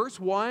 in verse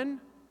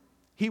 1,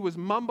 he was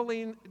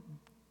mumbling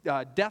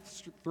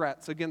death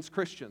threats against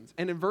Christians.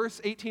 And in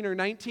verse 18 or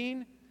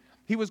 19,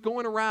 he was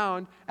going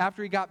around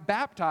after he got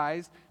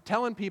baptized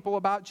telling people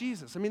about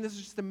Jesus. I mean, this is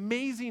just an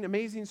amazing,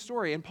 amazing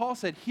story. And Paul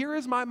said, here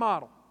is my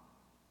model.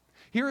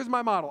 Here is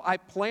my model. I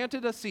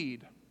planted a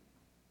seed.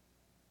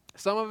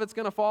 Some of it's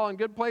going to fall in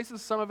good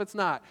places, some of it's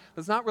not.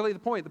 That's not really the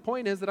point. The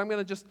point is that I'm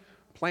going to just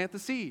plant the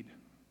seed.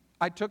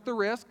 I took the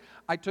risk.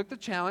 I took the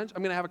challenge.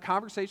 I'm going to have a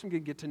conversation. I'm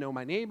going to get to know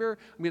my neighbor.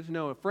 I'm going to get to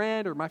know a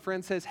friend, or my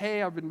friend says,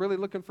 hey, I've been really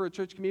looking for a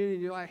church community.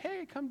 And you're like,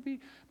 hey, come be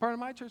part of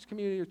my church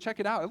community or check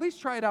it out. At least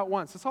try it out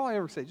once. That's all I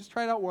ever say. Just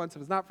try it out once.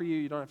 If it's not for you,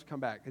 you don't have to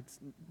come back. It's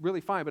really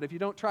fine. But if you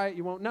don't try it,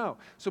 you won't know.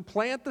 So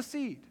plant the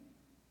seed.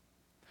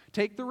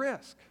 Take the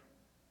risk.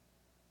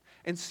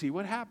 And see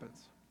what happens.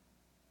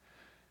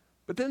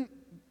 But then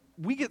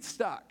we get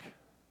stuck.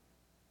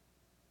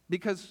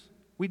 Because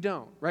we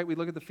don't, right? We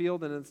look at the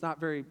field and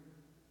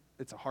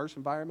it's a harsh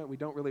environment. We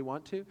don't really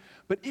want to.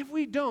 But if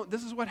we don't,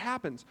 this is what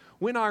happens.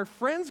 When our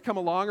friends come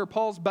along, or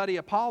Paul's buddy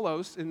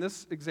Apollos, in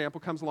this example,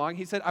 comes along,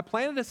 he said, I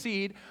planted a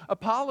seed,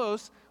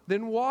 Apollos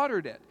then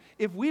watered it.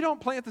 If we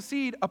don't plant the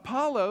seed,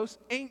 Apollos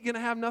ain't going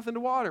to have nothing to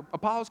water.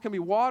 Apollos can be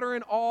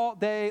watering all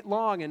day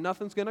long and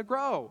nothing's going to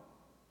grow.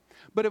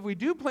 But if we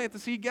do plant the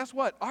seed, guess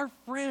what? Our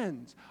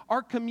friends,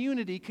 our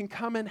community can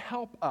come and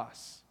help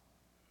us.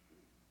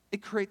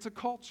 It creates a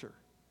culture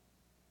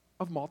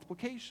of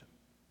multiplication.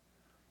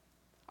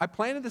 I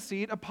planted the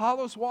seed,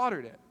 Apollos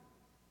watered it.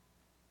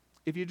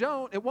 If you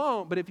don't, it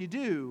won't, but if you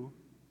do,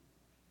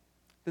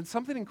 then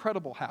something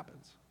incredible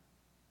happens.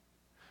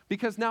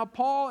 Because now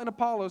Paul and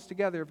Apollos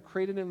together have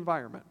created an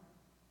environment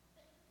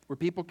where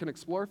people can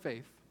explore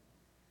faith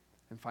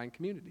and find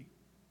community.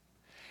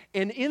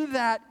 And in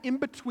that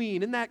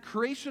in-between, in that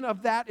creation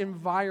of that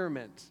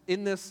environment,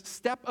 in this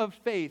step of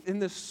faith, in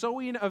this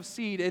sowing of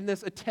seed, in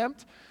this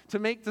attempt to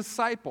make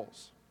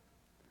disciples,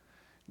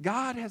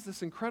 God has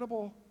this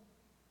incredible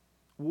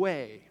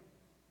way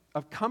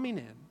of coming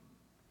in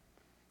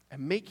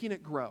and making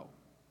it grow.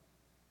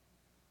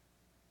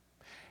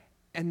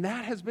 And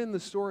that has been the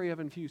story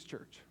of Infuse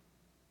Church.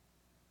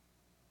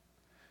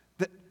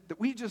 That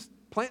we just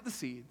plant the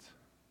seeds,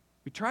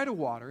 we try to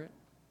water it,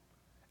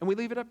 and we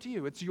leave it up to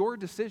you. It's your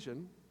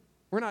decision.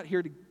 We're not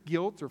here to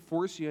guilt or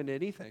force you into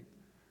anything.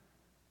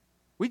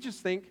 We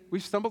just think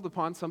we've stumbled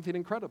upon something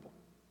incredible.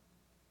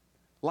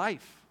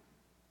 Life,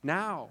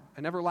 now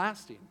and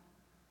everlasting,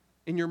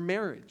 in your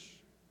marriage,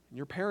 in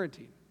your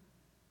parenting,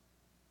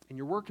 in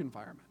your work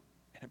environment.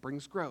 And it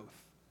brings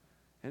growth,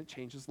 and it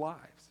changes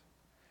lives.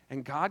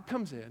 And God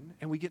comes in,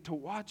 and we get to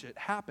watch it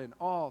happen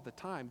all the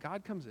time.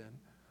 God comes in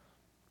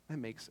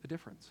and makes a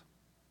difference.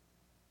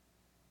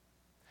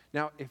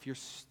 Now, if you're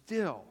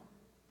still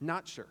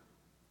not sure,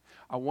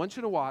 I want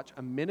you to watch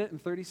a 1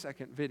 and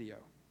 30-second video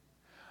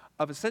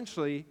of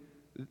essentially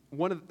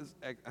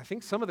I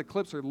think some of the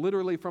clips are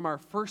literally from our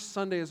first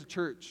Sunday as a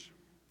church,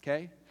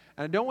 okay?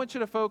 And I don't want you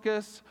to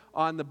focus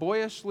on the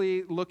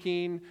boyishly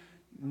looking,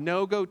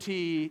 no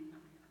goatee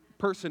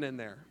person in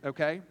there,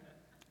 okay?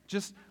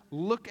 Just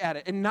look at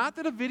it. And not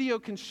that a video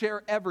can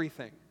share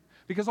everything,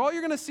 because all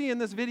you're going to see in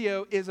this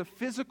video is a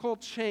physical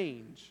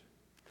change.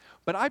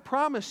 But I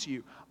promise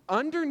you,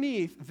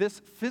 underneath this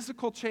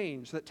physical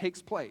change that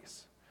takes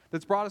place,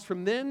 that's brought us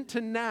from then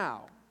to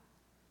now,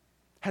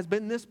 has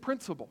been this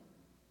principle,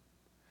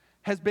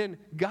 has been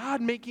God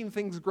making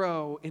things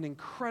grow in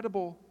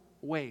incredible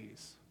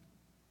ways.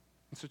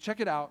 And so check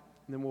it out,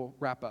 and then we'll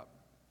wrap up.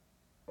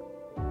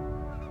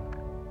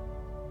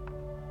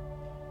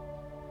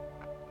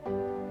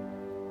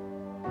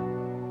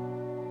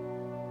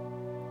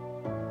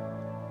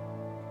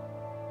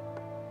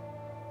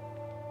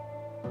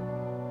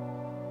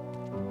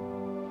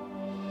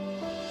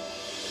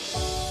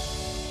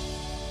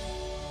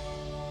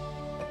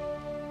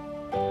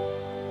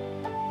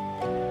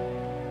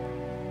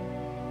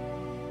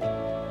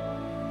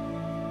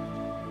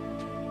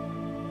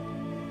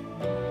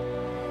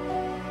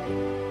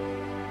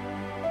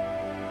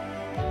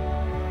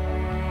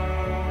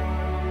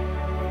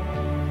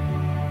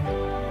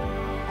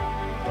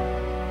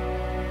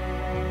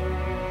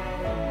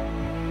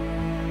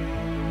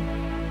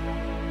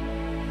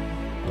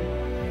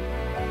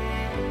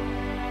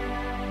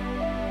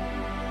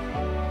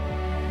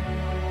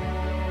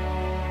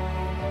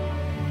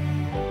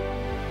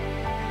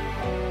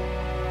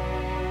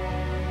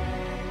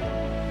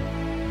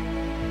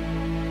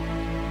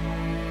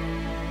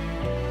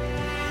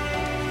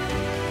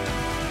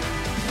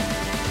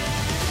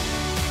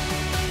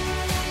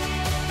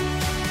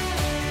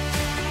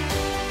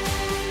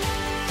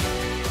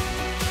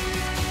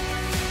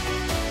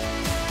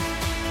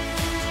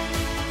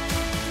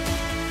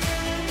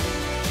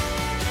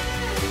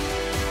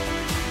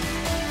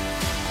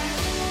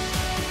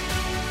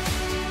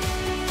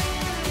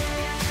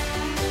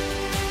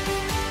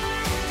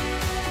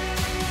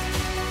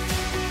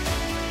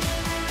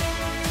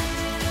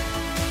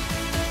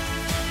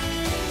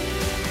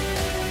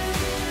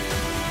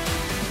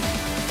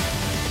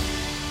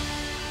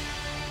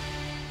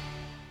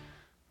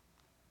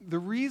 The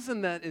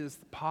reason that is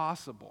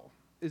possible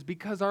is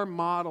because our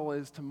model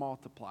is to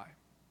multiply.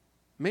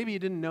 Maybe you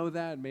didn't know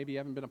that, maybe you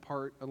haven't been a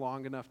part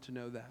long enough to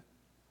know that.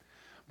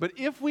 But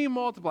if we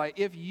multiply,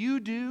 if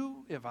you do,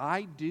 if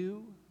I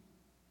do,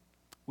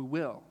 we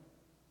will.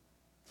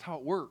 That's how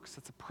it works.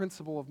 It's a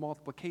principle of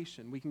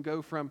multiplication. We can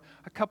go from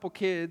a couple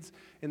kids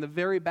in the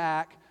very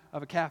back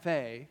of a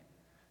cafe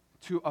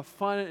to a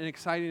fun and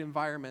exciting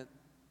environment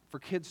for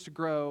kids to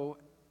grow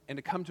and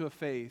to come to a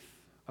faith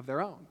of their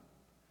own.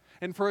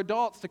 And for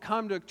adults to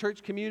come to a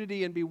church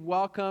community and be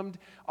welcomed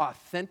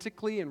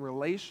authentically and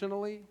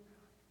relationally,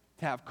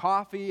 to have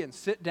coffee and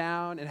sit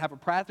down and have a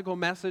practical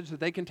message that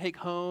they can take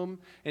home.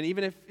 And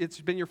even if it's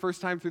been your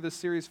first time through this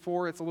series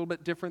 4, it's a little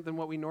bit different than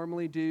what we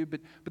normally do. But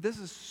this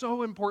is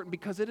so important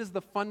because it is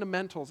the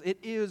fundamentals. It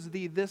is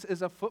this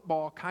is a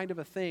football kind of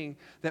a thing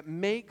that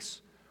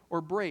makes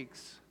or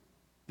breaks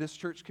this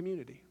church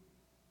community.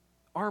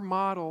 Our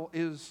model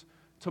is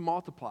to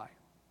multiply.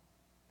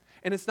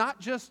 And it's not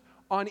just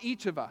on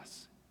each of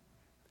us,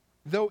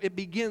 though it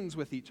begins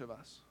with each of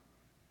us.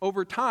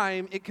 Over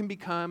time, it can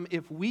become,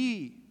 if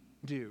we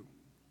do,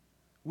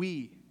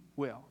 we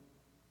will.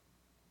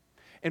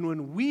 And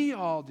when we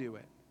all do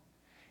it,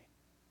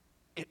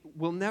 it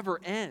will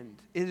never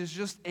end. It is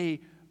just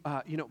a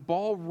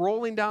ball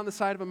rolling down the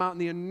side of a mountain.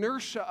 The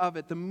inertia of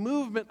it, the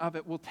movement of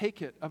it will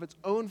take it of its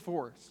own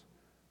force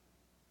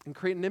and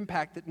create an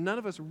impact that none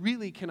of us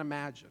really can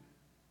imagine.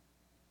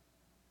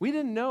 We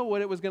didn't know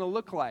what it was going to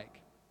look like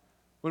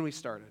when we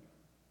started.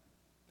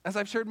 As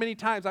I've shared many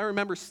times, I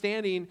remember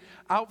standing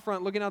out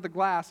front looking out the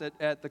glass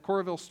at the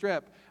Coralville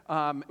Strip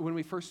when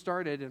we first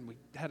started, and we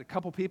had a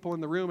couple people in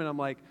the room, and I'm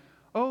like,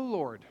 oh,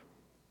 Lord.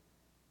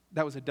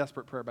 That was a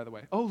desperate prayer, by the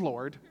way. Oh,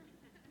 Lord.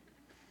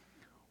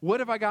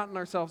 What have I gotten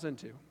ourselves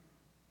into?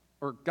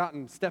 Or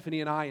gotten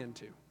Stephanie and I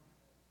into?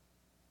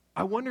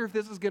 I wonder if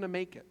this is going to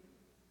make it.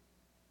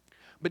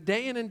 But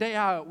day in and day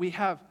out, we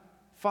have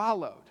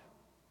followed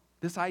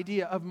this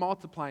idea of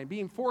multiplying,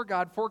 being for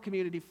God, for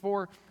community,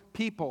 for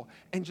people,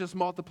 and just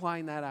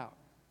multiplying that out.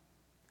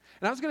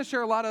 And I was going to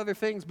share a lot of other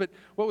things, but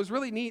what was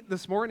really neat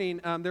this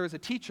morning, there was a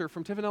teacher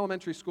from Tiffin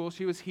Elementary School.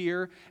 She was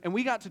here, and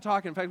we got to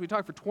talk. In fact, we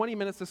talked for 20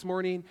 minutes this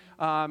morning,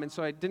 and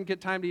so I didn't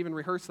get time to even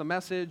rehearse the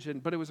message,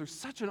 but it was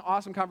such an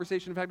awesome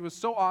conversation. In fact, it was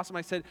so awesome.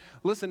 I said,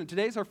 listen,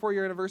 today's our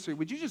 4-year anniversary.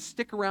 Would you just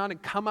stick around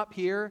and come up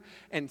here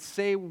and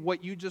say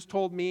what you just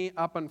told me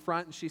up in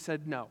front? And she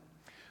said, no.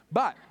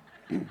 But...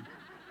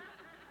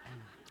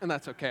 and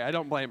that's okay. I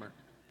don't blame her.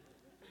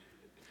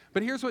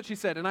 But here's what she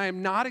said, and I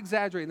am not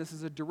exaggerating. This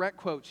is a direct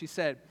quote. She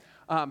said,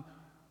 it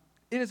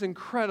is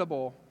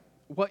incredible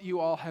what you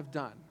all have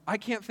done. I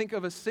can't think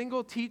of a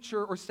single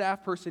teacher or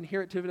staff person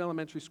here at Tiffin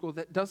Elementary School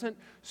that doesn't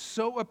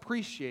so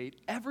appreciate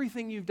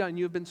everything you've done.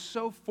 You have been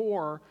so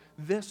for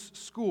this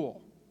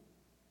school.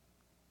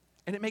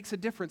 And it makes a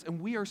difference, and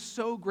we are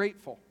so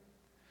grateful.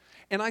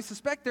 And I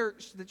suspect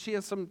that she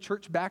has some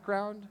church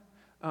background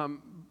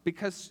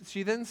because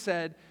she then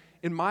said,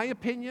 in my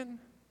opinion,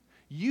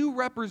 you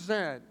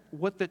represent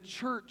what the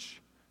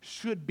church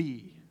should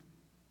be.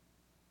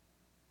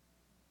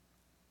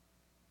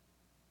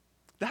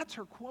 That's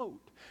her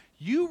quote.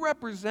 You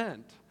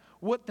represent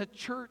what the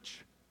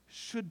church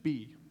should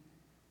be.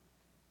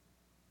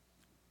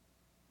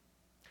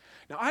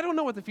 Now, I don't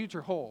know what the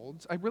future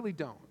holds. I really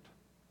don't.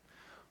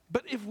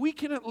 But if we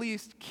can at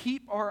least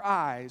keep our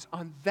eyes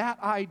on that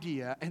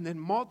idea and then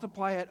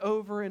multiply it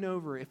over and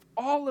over, if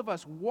all of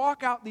us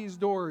walk out these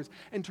doors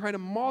and try to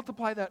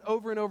multiply that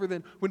over and over,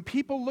 then when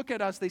people look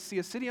at us, they see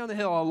a city on the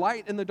hill, a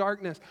light in the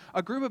darkness,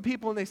 a group of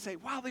people, and they say,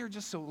 wow, they're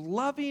just so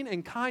loving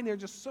and kind. They're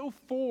just so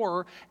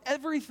for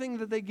everything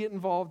that they get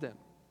involved in.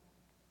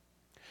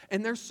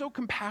 And they're so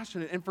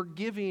compassionate and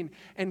forgiving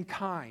and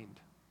kind.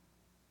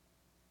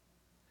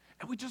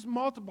 And we just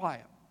multiply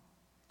it.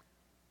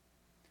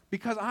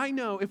 Because I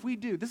know if we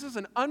do, this is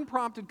an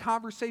unprompted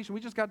conversation.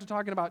 We just got to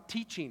talking about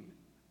teaching.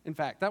 In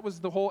fact, that was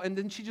the whole, and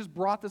then she just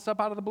brought this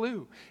up out of the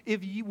blue. If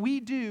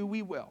we do,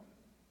 we will.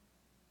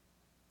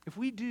 If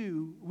we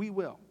do, we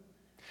will.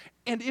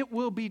 And it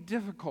will be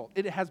difficult.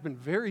 It has been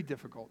very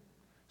difficult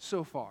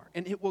so far.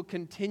 And it will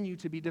continue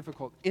to be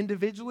difficult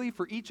individually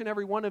for each and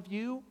every one of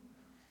you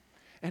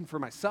and for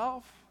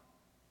myself.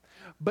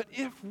 But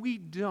if we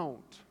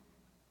don't,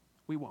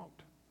 we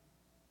won't.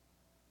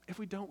 If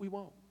we don't, we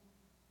won't.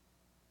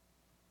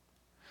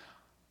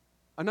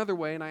 Another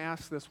way, and I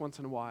ask this once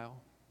in a while,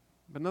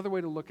 but another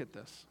way to look at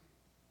this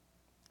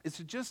is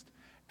to just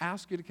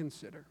ask you to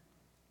consider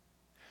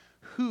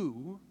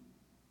who,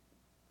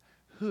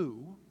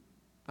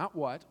 not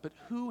what, but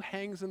who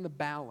hangs in the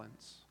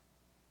balance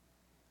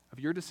of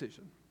your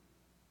decision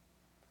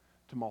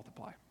to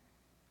multiply?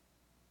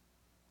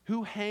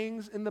 Who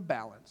hangs in the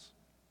balance?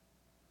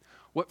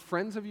 What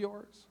friends of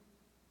yours?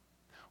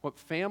 What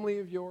family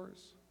of yours?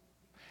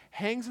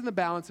 Hangs in the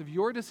balance of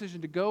your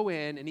decision to go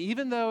in, and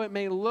even though it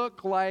may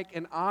look like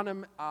an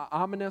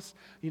ominous,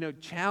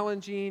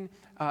 challenging,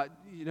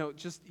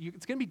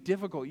 it's going to be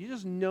difficult. You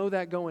just know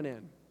that going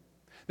in.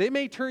 They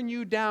may turn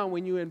you down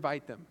when you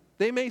invite them.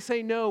 They may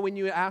say no when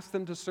you ask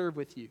them to serve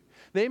with you.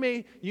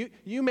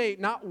 You may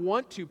not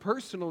want to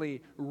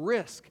personally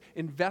risk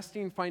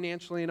investing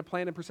financially in a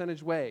planned and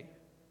percentage way.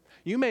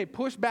 You may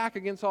push back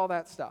against all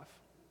that stuff.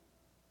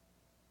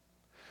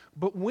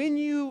 But when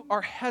you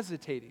are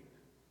hesitating,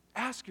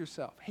 ask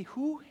yourself, hey,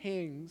 who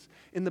hangs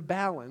in the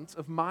balance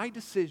of my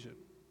decision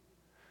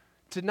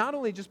to not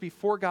only just be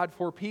for God,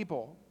 for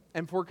people,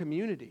 and for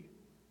community,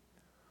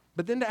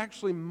 but then to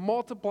actually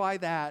multiply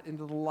that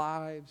into the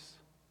lives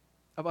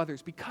of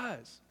others?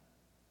 Because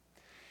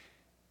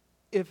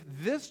if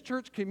this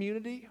church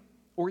community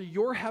or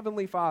your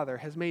Heavenly Father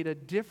has made a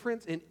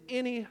difference in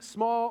any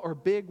small or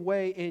big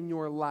way in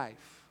your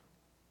life,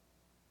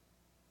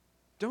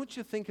 don't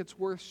you think it's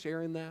worth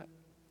sharing that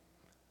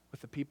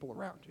with the people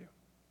around you?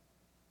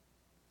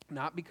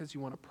 Not because you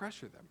want to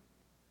pressure them,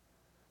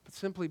 but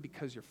simply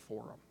because you're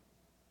for them.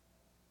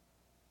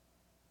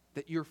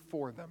 That you're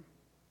for them.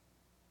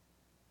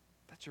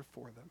 That you're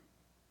for them.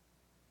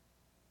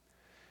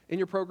 In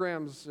your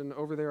programs and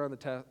over there on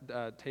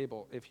the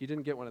table, if you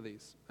didn't get one of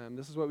these,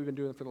 this is what we've been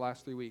doing for the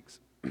last 3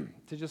 weeks,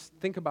 to just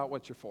think about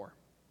what you're for.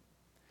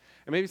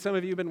 And maybe some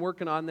of you have been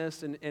working on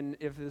this, and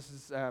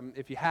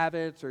if you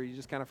haven't or you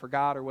just kind of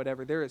forgot or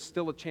whatever, there is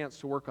still a chance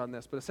to work on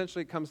this. But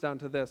essentially it comes down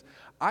to this.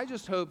 I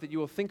just hope that you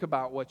will think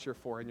about what you're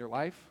for in your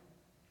life.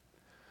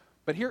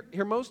 But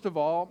here most of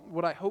all,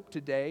 what I hope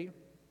today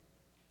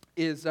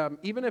is,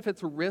 even if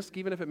it's a risk,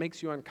 even if it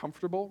makes you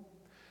uncomfortable,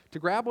 to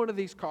grab one of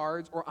these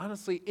cards, or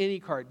honestly any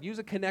card. Use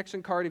a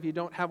connection card if you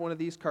don't have one of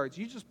these cards.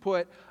 You just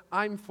put,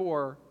 I'm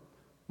for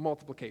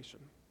multiplication.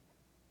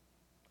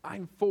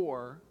 I'm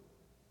for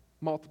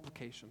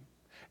multiplication.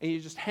 And you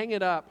just hang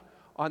it up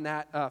on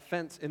that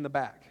fence in the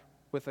back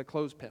with a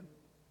clothespin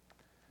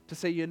to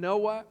say, you know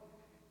what?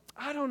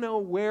 I don't know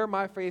where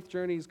my faith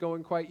journey is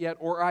going quite yet,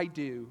 or I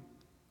do,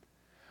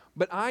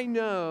 but I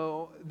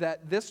know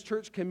that this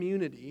church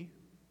community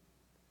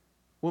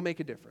will make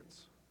a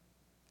difference.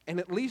 And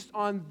at least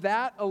on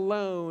that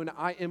alone,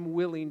 I am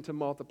willing to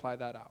multiply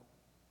that out.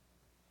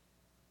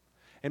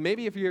 And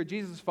maybe if you're a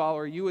Jesus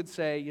follower, you would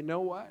say, you know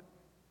what?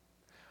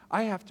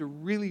 I have to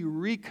really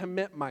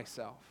recommit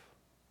myself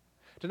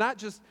to not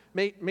just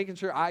making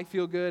sure I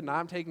feel good and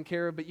I'm taken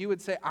care of, but you would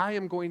say, I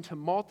am going to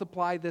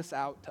multiply this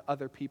out to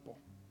other people.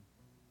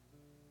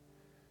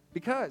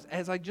 Because,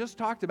 as I just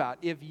talked about,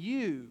 if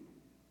you,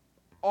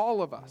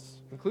 all of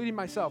us, including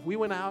myself, we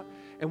went out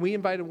and we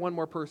invited one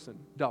more person,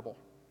 double.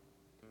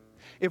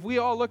 If we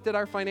all looked at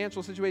our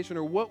financial situation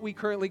or what we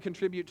currently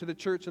contribute to the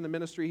church and the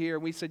ministry here,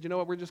 and we said, you know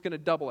what, we're just going to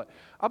double it.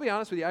 I'll be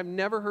honest with you, I've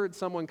never heard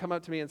someone come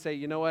up to me and say,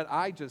 you know what,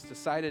 I just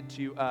decided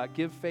to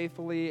give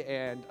faithfully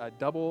and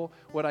double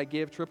what I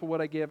give, triple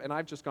what I give, and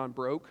I've just gone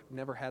broke.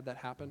 Never had that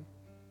happen.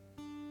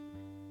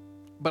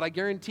 But I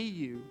guarantee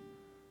you,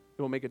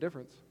 it will make a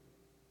difference.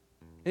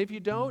 And if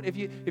you don't, if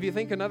you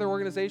think another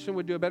organization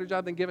would do a better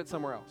job, then give it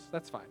somewhere else.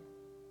 That's fine.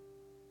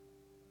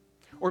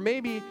 Or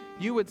maybe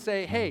you would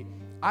say, hey,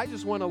 I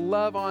just want to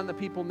love on the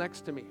people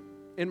next to me,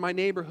 in my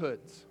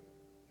neighborhoods,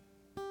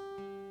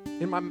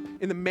 in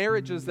the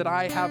marriages that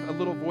I have a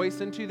little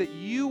voice into, that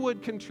you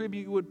would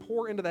contribute, you would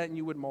pour into that, and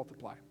you would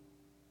multiply.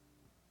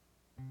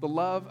 the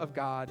love of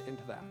God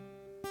into that.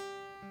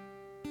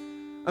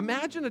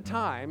 Imagine a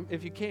time,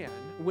 if you can,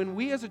 when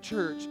we as a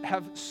church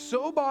have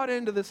so bought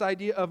into this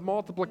idea of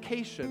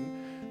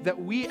multiplication that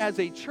we as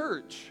a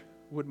church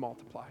would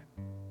multiply.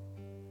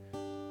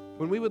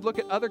 When we would look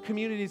at other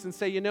communities and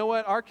say, you know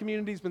what, our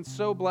community's been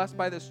so blessed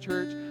by this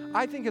church,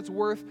 I think it's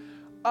worth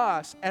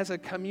us as a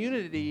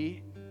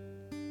community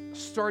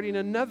starting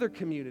another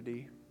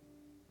community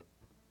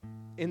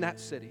in that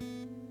city.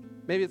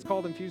 Maybe it's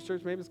called Infuse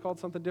Church, maybe it's called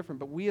something different,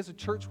 but we as a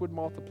church would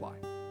multiply.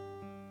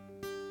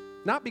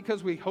 Not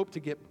because we hope to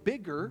get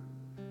bigger,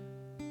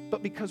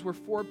 but because we're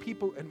for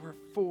people and we're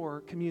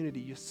for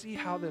community. You see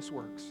how this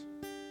works?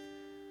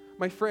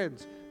 My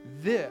friends,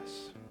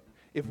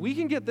 if we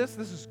can get this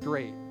is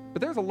great.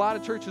 But there's a lot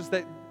of churches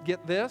that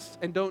get this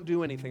and don't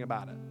do anything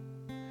about it.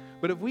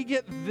 But if we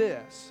get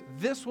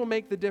this will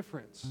make the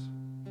difference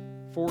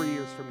 4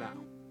 years from now.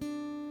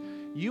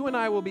 You and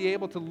I will be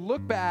able to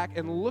look back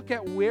and look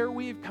at where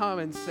we've come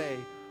and say,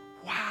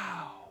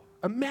 wow,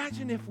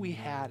 imagine if we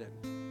hadn't.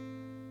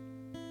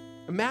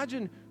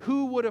 Imagine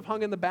who would have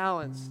hung in the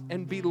balance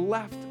and be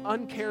left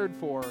uncared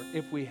for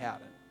if we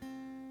hadn't.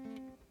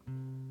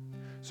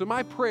 So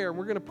my prayer,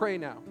 we're going to pray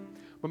now,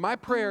 but my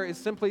prayer is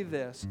simply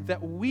this,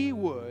 that we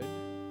would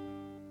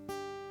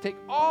take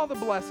all the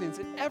blessings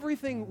and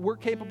everything we're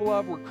capable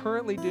of, we're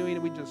currently doing,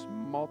 and we just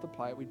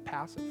multiply it. We'd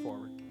pass it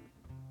forward.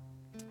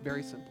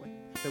 Very simply.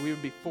 That we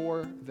would be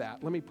for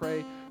that. Let me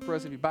pray for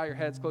us. If you bow your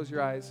heads, close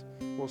your eyes,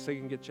 we'll sing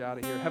and get you out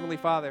of here. Heavenly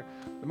Father,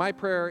 my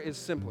prayer is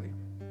simply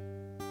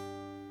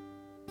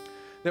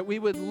that we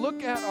would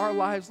look at our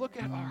lives, look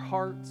at our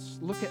hearts,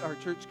 look at our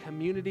church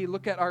community,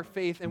 look at our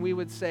faith, and we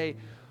would say,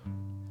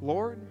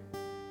 Lord,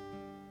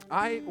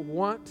 I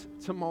want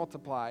to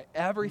multiply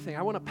everything.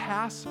 I want to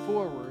pass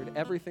forward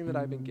everything that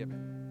I've been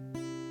given.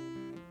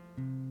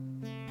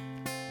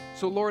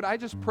 So, Lord, I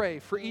just pray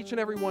for each and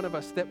every one of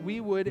us that we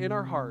would, in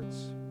our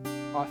hearts,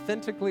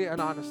 authentically and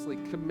honestly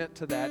commit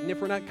to that. And if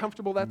we're not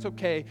comfortable, that's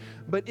okay.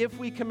 But if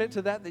we commit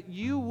to that, that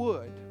you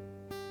would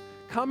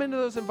come into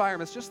those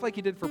environments just like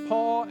you did for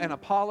Paul and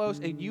Apollos,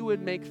 and you would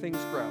make things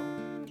grow.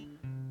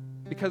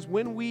 Because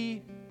when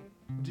we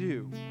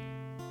do,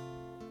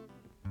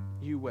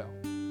 you will.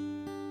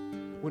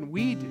 When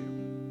we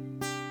do,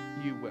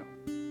 you will.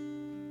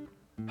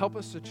 Help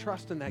us to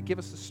trust in that. Give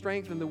us the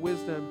strength and the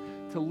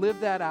wisdom to live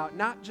that out,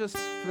 not just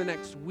for the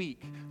next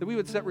week. That we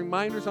would set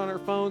reminders on our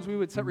phones, we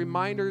would set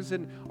reminders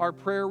in our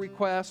prayer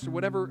requests,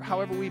 or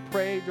however we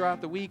pray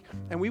throughout the week,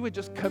 and we would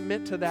just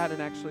commit to that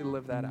and actually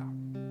live that out.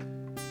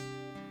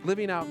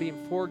 Living out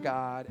being for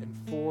God and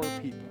for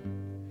people.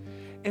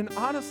 And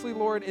honestly,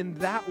 Lord, in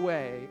that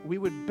way, we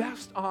would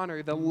best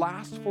honor the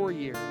last 4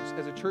 years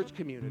as a church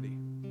community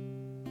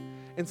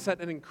and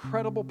set an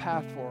incredible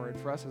path forward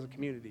for us as a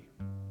community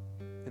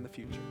in the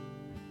future.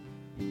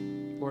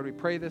 Lord, we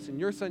pray this in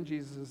your Son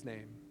Jesus'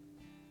 name.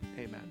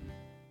 Amen.